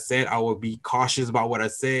thing I said, I would be cautious about what I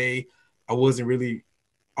say. I wasn't really,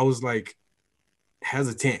 I was like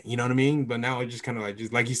hesitant, you know what I mean? But now it's just kind of like,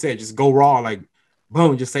 just like you said, just go raw, like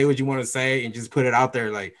boom, just say what you want to say and just put it out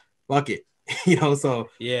there, like fuck it, you know. So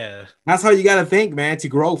Yeah. that's how you got to think, man, to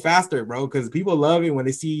grow faster, bro. Because people love it when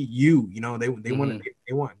they see you. You know, they want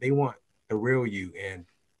Mm-hmm. they want the real you, and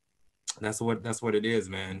that's what it is,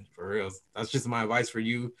 man. For real, that's just my advice for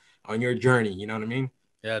you on your journey. You know what I mean?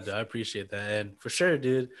 Yeah, dude, I appreciate that. And for sure,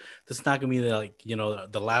 dude, this is not gonna be the, like, you know,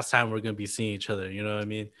 the last time we're gonna be seeing each other, you know what I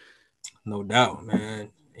mean? No doubt,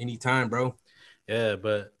 man. Anytime, bro. Yeah,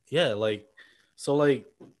 but yeah, like so like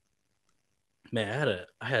man,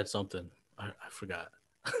 I had something. I forgot.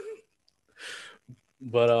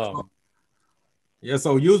 But Yeah.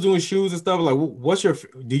 So you was doing shoes and stuff. Like, what's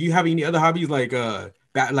Do you have any other hobbies like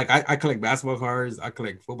like I collect basketball cards, I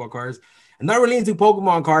collect football cards, I'm not really into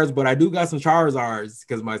Pokemon cards, but I do got some Charizards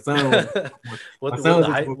because my son was what my the son what the was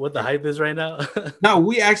into hype Pokemon what the cards. hype is right now? No,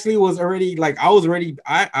 we actually was already like I was already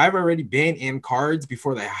I've already been in cards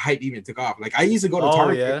before the hype even took off. Like I used to go to Oh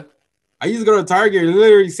Target. yeah. I used to go to Target and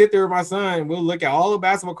literally sit there with my son. We'll look at all the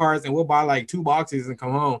basketball cards and we'll buy like 2 boxes and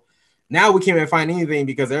come home. Now we can't even find anything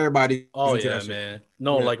because everybody's into Oh that yeah, shit. man.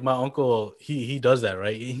 No, Yeah. like my uncle, he does that,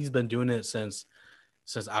 right? He's been doing it since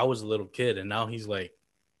I was a little kid, and now he's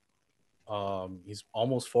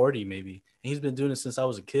almost 40 maybe, and he's been doing it since I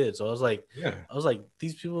was a kid. So Yeah. I was like,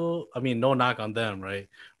 these people. I mean, no knock on them, right?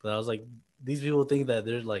 But I was like, these people think that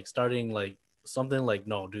they're like starting like something like,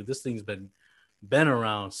 no, dude, this thing's been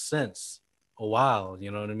around since a while.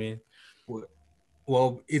 You know what I mean? Well,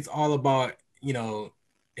 well, it's all about,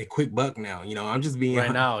 a quick buck now. I'm just being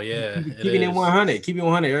Right now, yeah, it keeping it is. 100, keeping it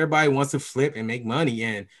 100. Everybody wants to flip and make money,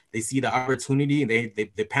 and they see the opportunity and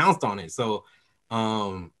they pounced on it. So,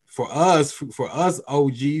 for us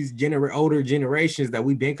OGs, older generations that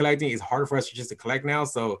we've been collecting, it's harder for us just to collect now.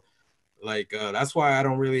 So, like, that's why I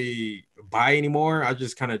don't really buy anymore. I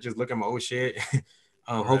just kind of just look at my old shit.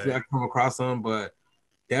 Hopefully, Right, I come across some, but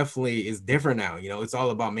definitely it's different now. It's all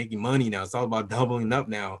about making money now. It's all about doubling up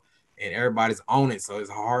now, and everybody's on it. So it's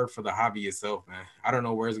hard for the hobby itself, man. I don't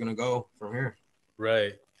know where it's gonna go from here.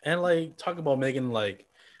 right. And like talk about making like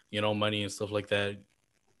money and stuff like that.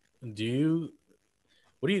 Do you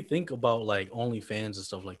What do you think about like OnlyFans and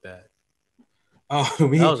stuff like that? Oh,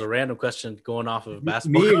 That was a random question going off of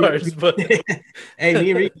basketball me, cards, but hey,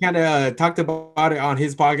 me and Rick kind of talked about it on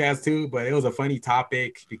his podcast too, but it was a funny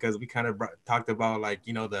topic because we kind of talked about like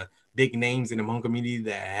the big names in the home community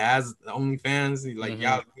that has the OnlyFans, like hmm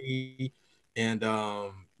Yali and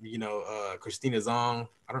Christina Zong.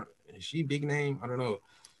 I don't Is she a big name? I don't know.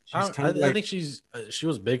 She's kind of I like think she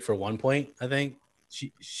was big for one point. I think.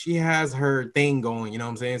 she has her thing going. You know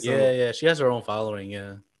what I'm saying? Yeah, So yeah, she has her own following.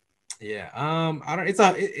 Yeah, yeah, I don't. It's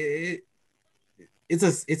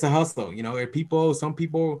a hustle. If people, some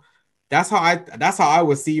people, that's how I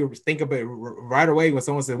would think of it right away when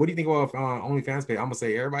someone says, "What do you think about OnlyFans page?" I'm gonna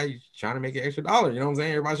say everybody's trying to make an extra dollar. You know what I'm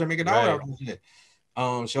saying? Everybody's trying to make a dollar out right, of this shit.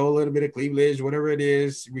 Show a little bit of cleavage, whatever it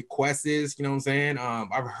is, requests is, you know what I'm saying?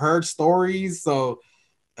 I've heard stories, so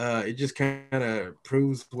it just kind of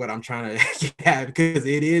proves what I'm trying to get at because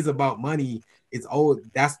it is about money. It's old.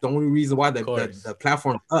 That's the only reason why of the course.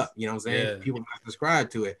 platform's up. You know what I'm saying? Yeah, People not subscribe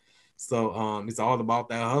to it. So it's all about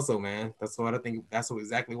that hustle, man. That's what I think.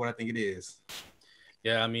 Exactly what I think it is.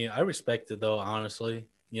 yeah. I mean, I respect it though. Honestly,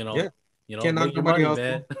 Yeah. Can't knock make your nobody money, hustle.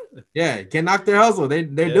 man. Yeah, can't knock their hustle. They're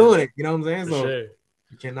Yeah, doing it. You know what I'm saying? for So sure.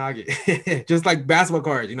 you can't knock it. Just like basketball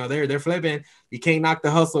cards, they're flipping. You can't knock the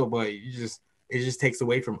hustle, but it just takes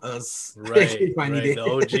away from us. Right, If I need right. The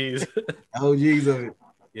it. OGs. OGs of it.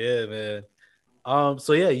 Yeah, man.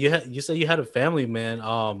 So yeah, you said you had a family, man.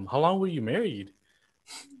 How long were you married?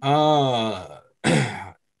 Me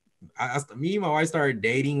and my wife started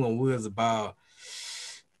dating when we was about.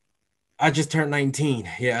 I just turned 19.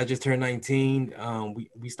 Yeah, I just turned 19.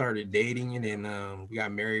 We started dating and then we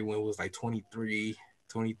got married when it was like 23,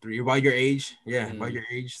 23. About your age. Yeah, about Mm. your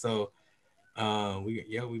age. So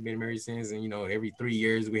we've been married since, and every 3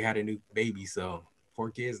 years we had a new baby. So 4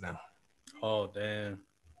 kids now. Oh, damn.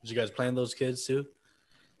 Did you guys plan those kids too?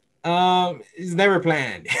 It's never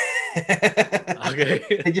planned.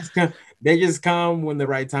 Okay. they just come they just come when the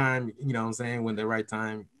right time, you know what I'm saying? When the right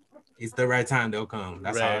time, it's the right time they'll come.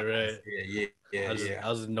 That's how Right, right. yeah, yeah, yeah,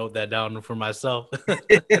 I'll just note that down for myself.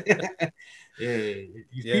 yeah. Yeah.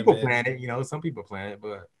 Yeah, People man. plan it, some people plan it,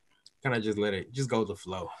 but kind of just let it just go with the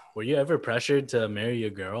flow. Were you ever pressured to marry a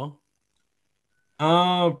girl?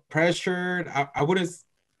 Pressured. I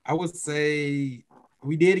would say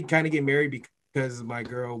we did kind of get married because my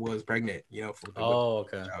girl was pregnant, with the Oh,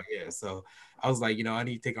 okay. child. Yeah. So I was like, I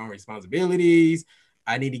need to take on responsibilities.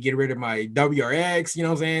 I need to get rid of my WRX, you know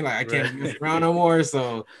what I'm saying? Like I Right. can't mess around no more.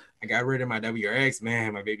 So I got rid of my WRX,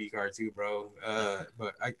 man, my baby car too, bro.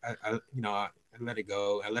 But I let it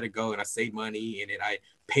go. I let it go and I saved money and then I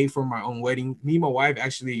pay for my own wedding. Me and my wife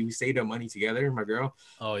actually we saved up money together, my girl,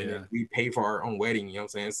 Oh, and then yeah. we pay for our own wedding. You know what I'm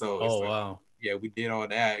saying? So it's Oh, like, wow. yeah, we did all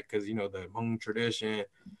that because the Hmong tradition.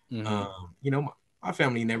 hmm My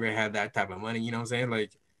family never had that type of money. You know what I'm saying?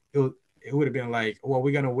 Like it would have been like, well,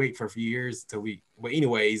 we're gonna wait for a few years till we. But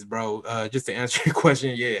anyways, bro, just to answer your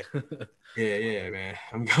question, yeah, yeah, yeah, man,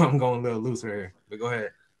 I'm going a little looser here, but go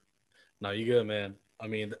ahead. No, you good, man. I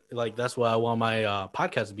mean, like that's what I want my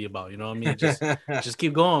podcast to be about. You know what I mean? Just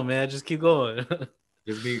keep going, man. Just keep going.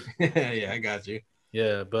 Just be, yeah, I got you.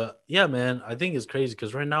 Yeah, but yeah, man, I think it's crazy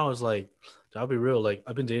because right now it's like, I'll be real. Like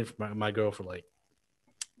I've been dating my girl for like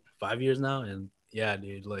 5 years now, and yeah,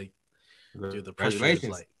 dude, like dude, the pressure is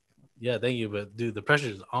Congratulations. like, yeah, thank you, but dude, the pressure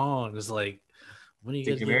is on. It's like, when are you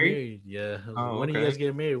To guys get getting married? married? Yeah, I was like, Oh, when are you okay. guys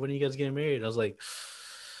getting married? When are you guys getting married? I was like,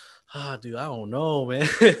 ah, dude, I don't know, man.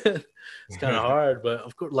 It's kind of hard, but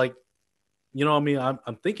of course, like, I mean,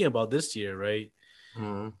 I'm thinking about this year, right?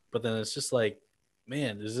 Mhm. But then it's just like,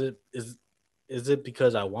 man, is it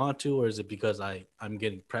because I want to, or is it because I'm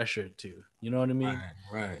getting pressured to? You know what I mean? Right,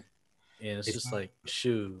 right. And it's It's just like,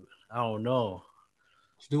 shoot, I don't know.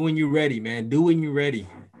 do when you're ready, man. Do when you're ready.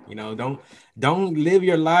 Don't live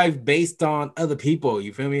your life based on other people.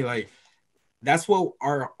 You feel me? Like that's what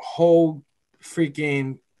our whole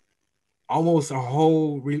freaking almost a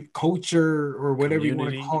whole culture or whatever you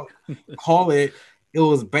want to Community, call it. It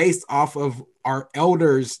was based off of our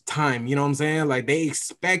elders' time. You know what I'm saying? Like they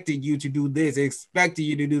expected you to do this, they expected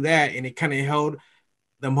you to do that, and it kind of held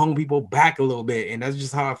the Hmong people back a little bit. And that's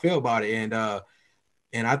just how I feel about it.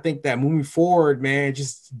 And I think that moving forward, man,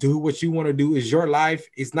 just do what you want to do. Is your life.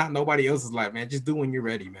 It's not nobody else's life, man. Just do when you're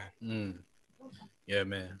ready, man. mm, yeah,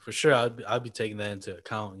 man, for sure. I'd be taking that into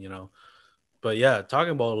account. But yeah,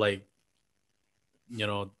 talking about like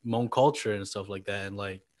Hmong culture and stuff like that, and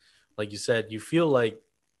like you said, you feel like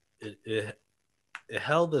it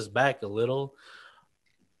held us back a little.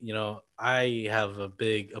 I have a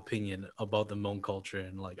big opinion about the Hmong culture,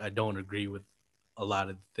 and like I don't agree with a lot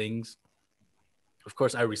of things. Of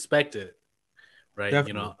course, I respect it, right?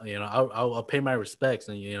 Definitely. I'll pay my respects,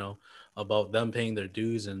 and about them paying their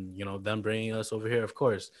dues, and them bringing us over here, of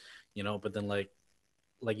course. But then like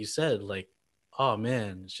you said, like, oh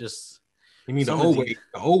man, it's just You mean the some of old these,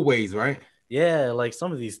 ways, right? yeah, like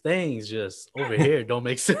some of these things just over here don't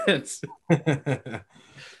make sense. and,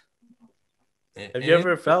 Have you and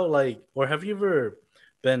ever felt like, or have you ever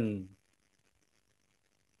been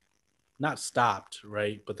not stopped,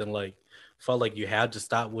 right? But then like felt like you had to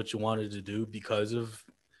stop what you wanted to do because of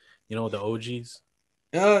the OGs.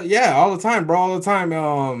 yeah, all the time, bro, all the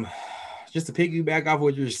time. Just to piggyback off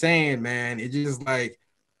what you're saying, man, it just like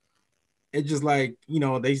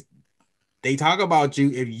they talk about you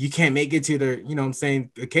if you can't make it to the what I'm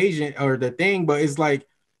saying occasion or the thing, but it's like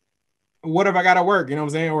what if I gotta work, you know what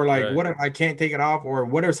I'm saying? Or like Right, what if I can't take it off, or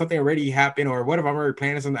what if something already happened, or what if I'm already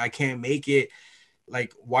planning something I can't make it?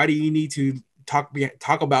 Like, why do you need to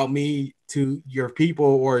talk about me to your people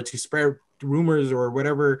or to spread rumors or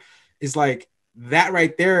whatever? It's like that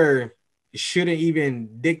right there shouldn't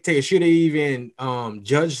even dictate, shouldn't even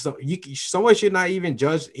judge. Someone should not even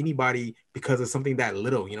judge anybody because of something that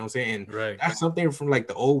little, you know what I'm saying? And right. that's something from like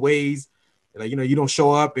the old ways. Like, you don't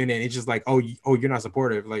show up and then it's just like, oh, you're not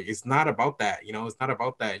supportive. Like, it's not about that, it's not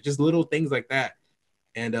about that. Just little things like that.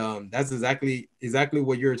 And that's exactly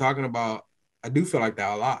what you're talking about. I do feel like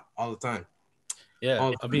that a lot, all the time. Yeah, All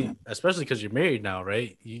I the time. mean, especially because you're married now,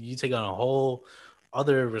 right? You take on a whole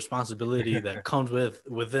other responsibility that comes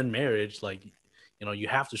within marriage. Like, you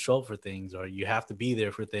have to show up for things, or you have to be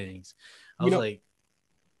there for things. I You was know, like,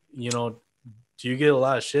 you know, do you get a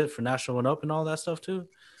lot of shit for not showing up and all that stuff too?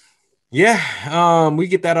 yeah, we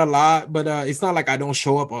get that a lot, but it's not like I don't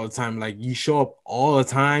show up all the time. Like you show up all the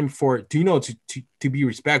time for to be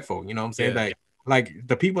respectful. You know what I'm saying? Yeah, Like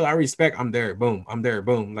the people I respect, I'm there. Boom, I'm there.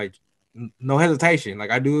 Boom. Like no hesitation.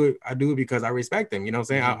 Like I do it because I respect them. You know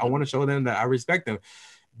what I'm saying? hmm I want to show them that I respect them.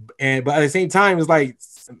 And but at the same time, it's like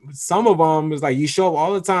some of them is like you show up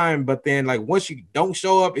all the time, but then like once you don't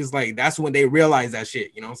show up, it's like that's when they realize that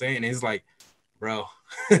shit. You know what I'm saying? And it's like, bro,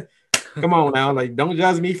 come on now, like don't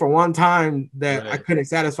judge me for one time that I right. couldn't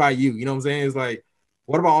satisfy you. You know what I'm saying? It's like,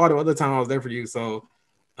 what about all the other time I was there for you? So,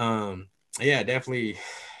 um, yeah, definitely.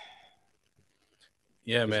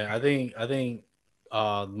 Yeah, man. I think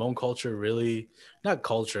Hmong culture really, not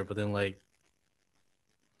culture, but then like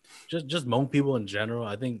just Hmong people in general.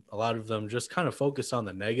 I think a lot of them just kind of focus on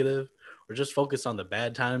the negative, or just focus on the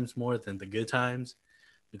bad times more than the good times,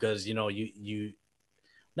 because you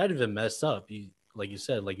not even mess up. You, like you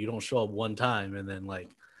said, like you don't show up one time and then like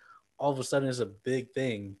all of a sudden it's a big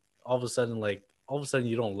thing. All of a sudden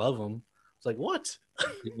you don't love them. It's like, what?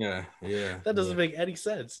 Yeah, yeah, That doesn't yeah. make any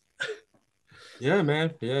sense. Yeah,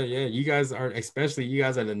 man. Yeah, yeah. You guys are, especially you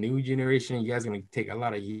guys are the new generation. You guys are gonna take a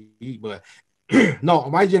lot of heat, but no,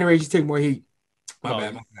 my generation took more heat. My No,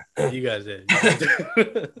 bad. you, My bad. you guys did. You guys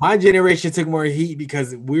did. My generation took more heat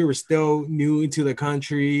because we were still new into the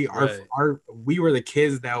country. Our Right. our we were the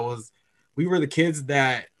kids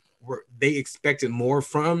that were they expected more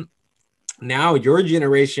from. Now your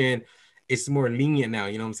generation is more lenient now,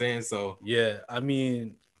 you know what I'm saying? So Yeah. I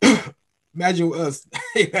mean, imagine us.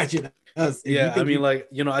 Imagine us. If you yeah, I think mean, we like,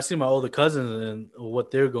 I see my older cousins and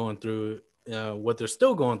what they're going through, what they're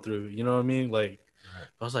still going through. You know what I mean? Like, right.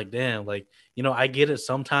 I was like, damn, like, I get it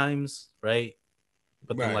sometimes, right?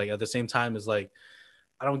 But then Right. like at the same time, it's like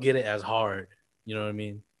I don't get it as hard. You know what I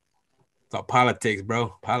mean? It's all politics,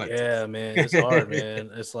 bro. Politics. Yeah, man, it's hard,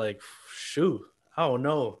 man. It's like shoot, I don't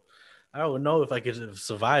know. I don't know if I could have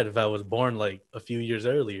survived if I was born like a few years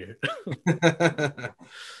earlier.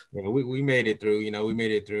 Yeah, we made it through. We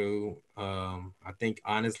made it through. I think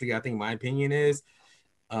honestly, I think my opinion is,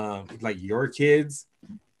 like your kids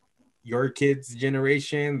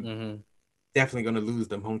generation Hmm. definitely gonna lose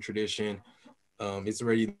the home tradition. It's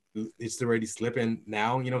already slipping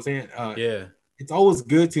now. You know what I'm saying? Yeah, It's always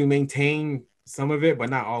good to maintain some of it, but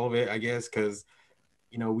not all of it, I guess, because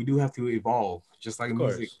we do have to evolve, just like of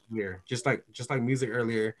music course. here, just like music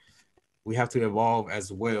earlier. We have to evolve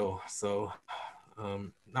as well. So,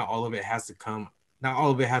 not all of it has to come, not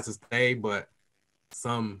all of it has to stay, but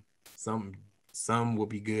some, some, some will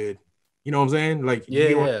be good. You know what I'm saying? Like, you Yeah,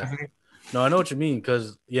 get what yeah. I'm saying? No, I know what you mean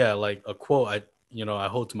because yeah, like a quote I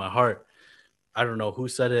hold to my heart. I don't know who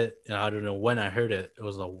said it and I don't know when I heard it. It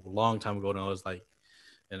was a long time ago and I was like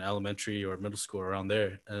in elementary or middle school around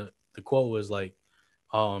there. The quote was like,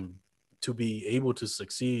 um, to be able to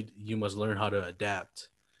succeed, you must learn how to adapt.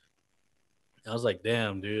 I was like,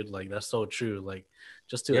 damn, dude, like that's so true. Like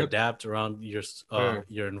just to Yep. adapt around Sure.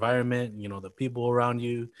 your environment, the people around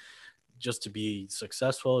you, just to be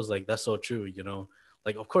successful is like that's so true.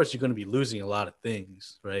 Like of course you're gonna be losing a lot of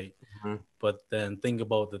things, right? Mhm. But then think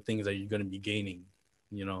about the things that you're gonna be gaining,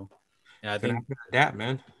 you know. And I Gonna think have to adapt,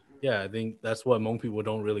 man. yeah, I think that's what most people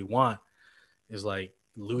don't really want is like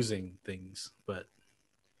losing things. But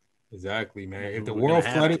Exactly, man. If the we're gonna world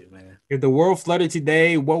have flooded, to, man. if the world flooded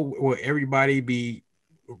today, what would everybody be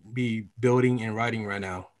building and writing right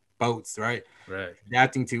now? Boats, right? Right.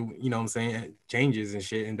 Adapting to, what I'm saying, changes and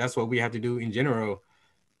shit. And that's what we have to do in general.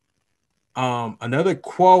 Another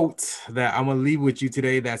quote that I'm gonna leave with you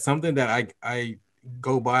today, that's something that I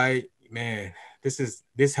go by, man.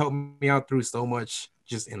 This helped me out through so much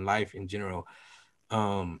just in life in general.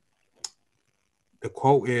 Um, the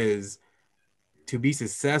quote is, to be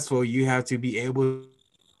successful, you have to be able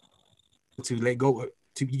to let go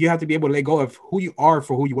you have to be able to let go of who you are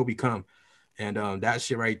for who you will become. And that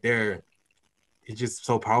shit right there, it's just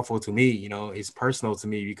so powerful to me. It's personal to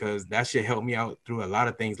me because that shit helped me out through a lot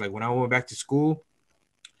of things. Like when I went back to school,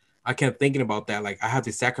 I kept thinking about that. Like I have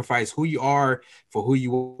to sacrifice who you are for who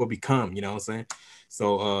you will become. You know what I'm saying?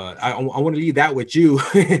 So I want to leave that with you.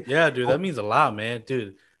 Yeah, dude, that means a lot, man.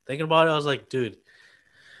 Dude, thinking about it, I was like, dude,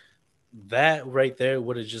 that right there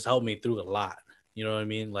would have just helped me through a lot. You know what I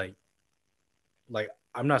mean? Like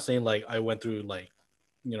I'm not saying like I went through like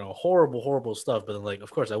horrible, horrible stuff, but then, like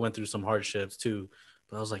of course I went through some hardships too.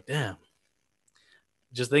 But I was like, damn,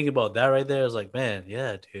 just thinking about that right there, I was like, man,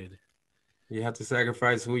 yeah, dude. You have to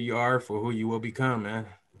sacrifice who you are for who you will become, man.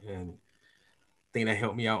 And I think that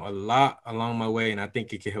helped me out a lot along my way, and I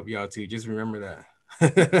think it can help you out too. Just remember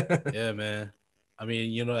that. Yeah, man. I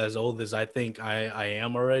mean, as old as I think I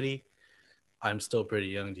am already, I'm still pretty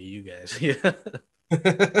young to you guys. Yeah.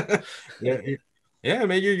 Yeah, yeah,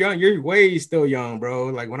 man, you're young. You're way still young, bro.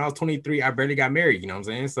 Like when I was 23, I barely got married. You know what I'm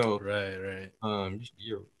saying? So, Right, right.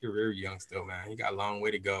 you're very young still, man. You got a long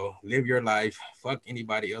way to go. Live your life. Fuck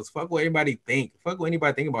anybody else. Fuck what anybody think. Fuck what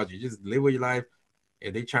anybody think about you. Just live with your life.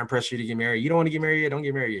 If they try and press you to get married, you don't want to get married yet. Don't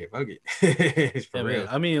get married yet. Fuck it. It's for Yeah, man. real.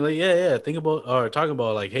 I mean, like, yeah, yeah. Think about or talking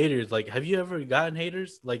about like haters. Like, have you ever gotten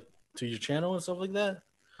haters like to your channel and stuff like that?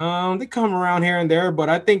 They come around here and there, but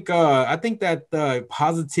I think that the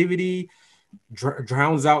positivity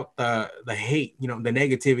drowns out the hate, the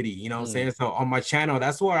negativity. You know what I'm Mm, saying? So on my channel,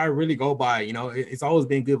 that's what I really go by. It's always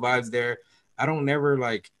been good vibes there. I don't never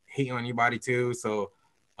like hate on anybody too. So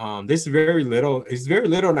this is very little. It's very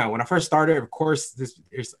little now. When I first started, of course, this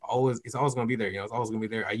it's always gonna be there. It's always gonna be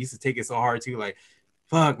there. I used to take it so hard too, like,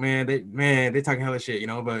 fuck, man, they talking hella shit.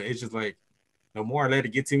 But it's just like the more I let it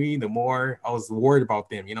get to me, the more I was worried about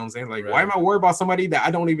them. You know what I'm saying? Like, why am right. I worried about somebody that I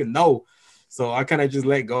don't even know? So I kind of just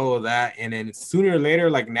let go of that. And then sooner or later,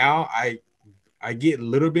 like now, I get a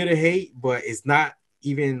little bit of hate, but it's not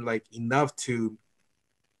even like enough to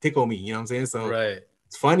tickle me. You know what I'm saying? So Right.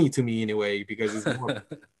 it's funny to me anyway because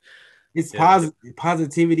it's Yeah.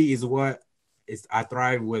 positivity is what is I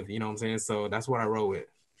thrive with. You know what I'm saying? So that's what I roll with.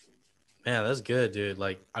 Man, that's good, dude.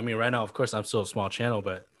 Like, I mean, right now, of course, I'm still a small channel,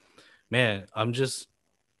 but man, I'm just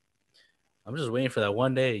waiting for that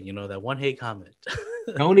one day, that one hate comment.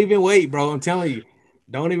 Don't even wait, bro. I'm telling you,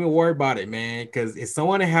 don't even worry about it, man. Because if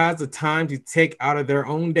someone has the time to take out of their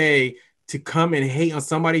own day to come and hate on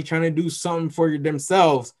somebody trying to do something for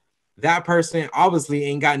themselves, that person obviously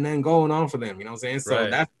ain't got nothing going on for them. You know what I'm saying? So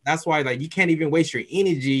Right. that's why like you can't even waste your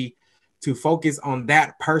energy to focus on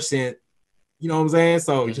that person You know what I'm saying?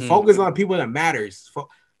 So just Mm-hmm. focus on people that matters.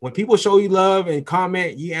 When people show you love and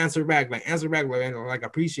comment, you answer back like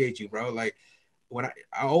appreciate you, bro. Like when I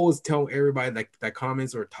always tell everybody like that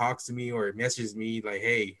comments or talks to me or messages me like,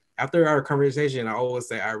 hey, after our conversation, I always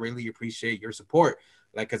say I really appreciate your support,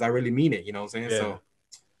 like because I really mean it. You know what I'm saying? Yeah. So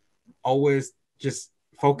always just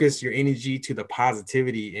focus your energy to the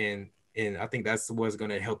positivity and I think that's what's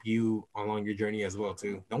gonna help you along your journey as well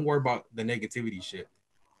too. Don't worry about the negativity shit.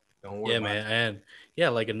 Don't worry Yeah, about man. And yeah,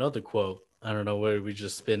 like another quote. I don't know where we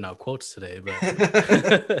just spitting out quotes today, but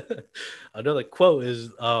it. another quote is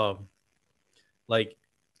like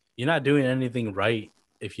you're not doing anything right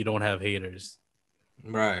if you don't have haters.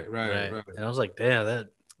 Right, right, Right. right. And I was like, damn, that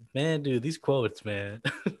man, dude, these quotes, man.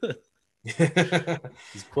 Yeah,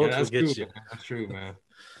 These quotes will that's true, get you. man. That's true, man.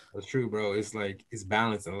 That's true, bro. It's like it's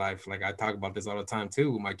balance in life. Like I talk about this all the time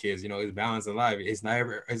too with my kids. You know, it's balance in life. It's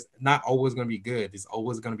not always gonna be good. It's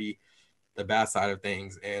always gonna be the bad side of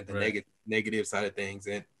things and the Right. negative side of things.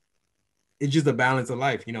 And it's just a balance of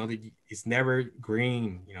life. You know, it's never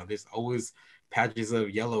green. You know, there's always patches of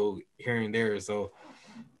yellow here and there. So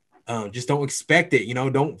just don't expect it. You know,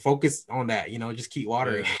 don't focus on that. You know, just keep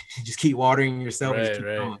watering. Yeah. Just keep watering yourself and just Right, keep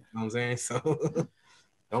right. going. You know what I'm saying? So For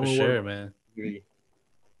don't worry sure, about man. it.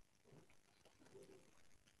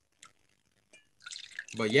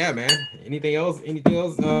 But yeah, man. Anything else? Anything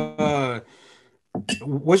else?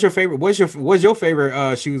 What's your favorite? What's your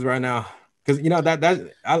favorite shoes right now? Because you know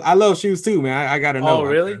that I love shoes too, man. I gotta Oh, know.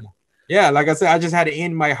 really? Yeah, like I said, I just had to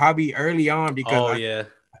end my hobby early on because Oh, I yeah,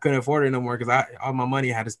 couldn't afford it no more because I all my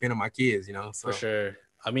money I had to spend on my kids, you know. for So sure.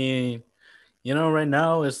 I mean, right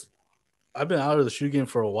now it's I've been out of the shoe game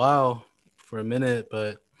for a while, for a minute,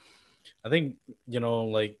 but I think,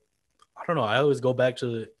 like I don't know, I always go back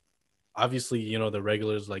to obviously, the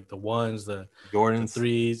regulars like the ones, the Jordans.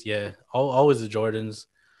 threes, yeah. Always the Jordans, So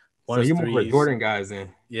ones, you're more of a threes. Jordan guys then.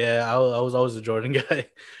 Yeah, I was always a Jordan guy.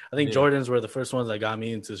 I think Yeah, Jordans were the first ones that got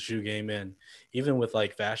me into the shoe game, and even with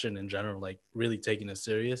like fashion in general, like really taking it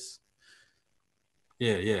serious.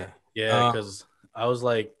 yeah, yeah. Yeah, Uh, because I was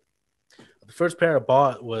like, the first pair I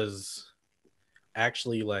bought was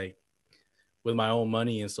actually like with my own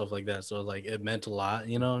money and stuff like that. So like it meant a lot,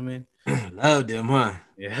 you know what I mean? love them, huh?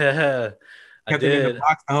 Yeah, I Kept them in the did.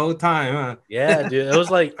 box the whole time, Yeah, huh? dude. It was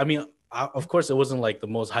like, I mean, of course, it wasn't like the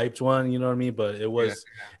most hyped one, you know what I mean? But Yeah,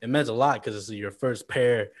 it meant a lot because it's your first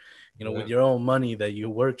pair, yeah, with your own money that you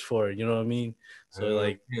worked for, you know what I mean? So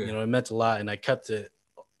like, yeah. it meant a lot, and I kept it.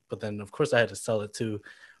 But then, of course, I had to sell it too.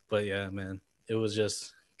 But yeah, man, it was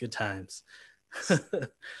just good times.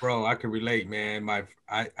 Bro, I can relate, man.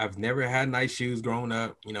 I've never had nice shoes growing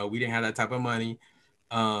up. You know, we didn't have that type of money.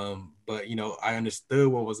 But you know, I understood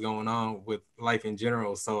what was going on with life in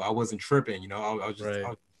general, so I wasn't tripping. You know, Right.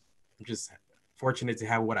 I'm just fortunate to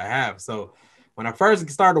have what I have. So when I first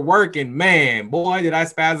started working, man, boy, did I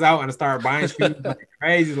spaz out and I started buying shoes like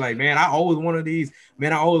crazy. Like, man, I always wanted these.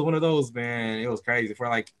 Man, I always one of those. Man, it was crazy for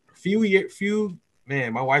like a few.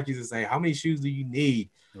 Man, my wife used to say, "How many shoes do you need?"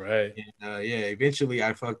 Right. And yeah, eventually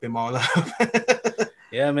I fucked them all up.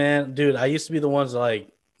 Yeah, man, dude. I used to be the ones that,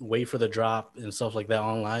 like, wait for the drop and stuff like that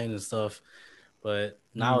online and stuff. But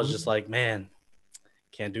now it's just Mhm. like, man,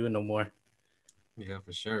 can't do it no more. Yeah,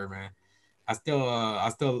 for sure, man. I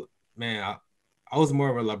still, man, I was more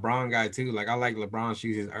of a LeBron guy too. Like I like LeBron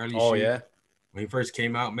shoes, his early Oh shoes. yeah. When he first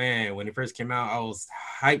came out, man, when he first came out, I was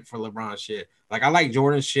hyped for LeBron shit. Like I like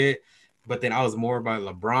Jordan shit, but then I was more about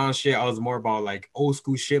LeBron shit. I was more about like old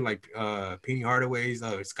school shit, like Penny Hardaway's,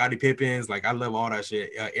 Scottie Pippins. Like I love all that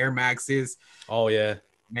shit. Air Maxes, Oh yeah.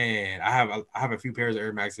 man. I have a few pairs of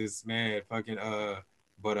Air Maxes, man. Fucking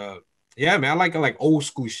but yeah, man. I like old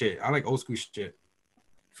school shit. I like old school shit.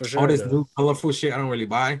 For All sure, this dude. new colorful shit I don't really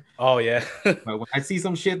buy. Oh yeah. But when I see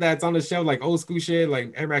some shit that's on the shelf, like old school shit,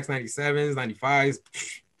 like Air Max 97s, 95s,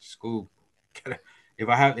 scoop. If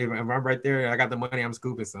I'm right there, I got the money, I'm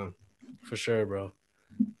scooping some. For sure, bro.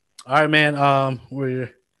 All right, man. We're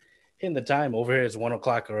hitting the time over here. It's 1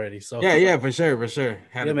 o'clock already. So Yeah, yeah, for sure, for sure.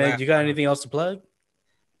 Had yeah, a man. blast. You got anything else to plug?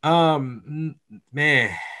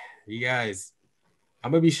 Man, you guys,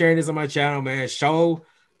 I'm gonna be sharing this on my channel, man. Show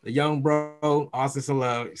the young bro Austin some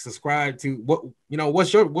love. Subscribe to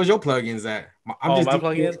what's your plugins at? I'm Oh, just my DC.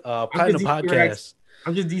 plugins. I'm just Platinum DC Reacts. Podcast.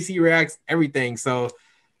 I'm just DC Reacts everything. So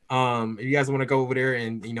if you guys want to go over there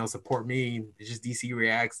and support me, it's just DC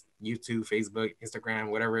Reacts, YouTube, Facebook, Instagram,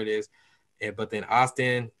 whatever it is. But then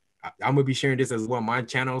Austin, I'm gonna be sharing this as well, my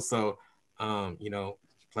channel. So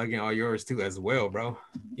plug in all yours too as well, bro.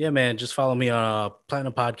 Yeah, man. Just follow me on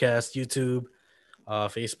Platinum Podcast, YouTube,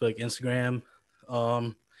 Facebook, Instagram.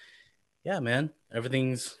 Um, yeah, man.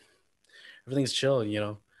 Everything's chill.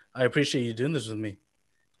 I appreciate you doing this with me.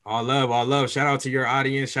 All love, all love. Shout out to your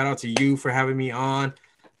audience. Shout out to you for having me on.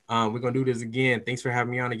 We're gonna do this again. Thanks for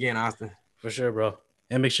having me on again, Austin. For sure, bro.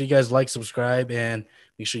 And make sure you guys like, subscribe, and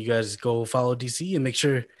make sure you guys go follow DC and make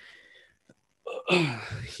sure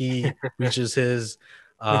he reaches his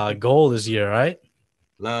goal this year. All right.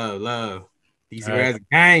 Love, love. All DC right. Raz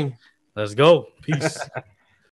gang. Let's go. Peace.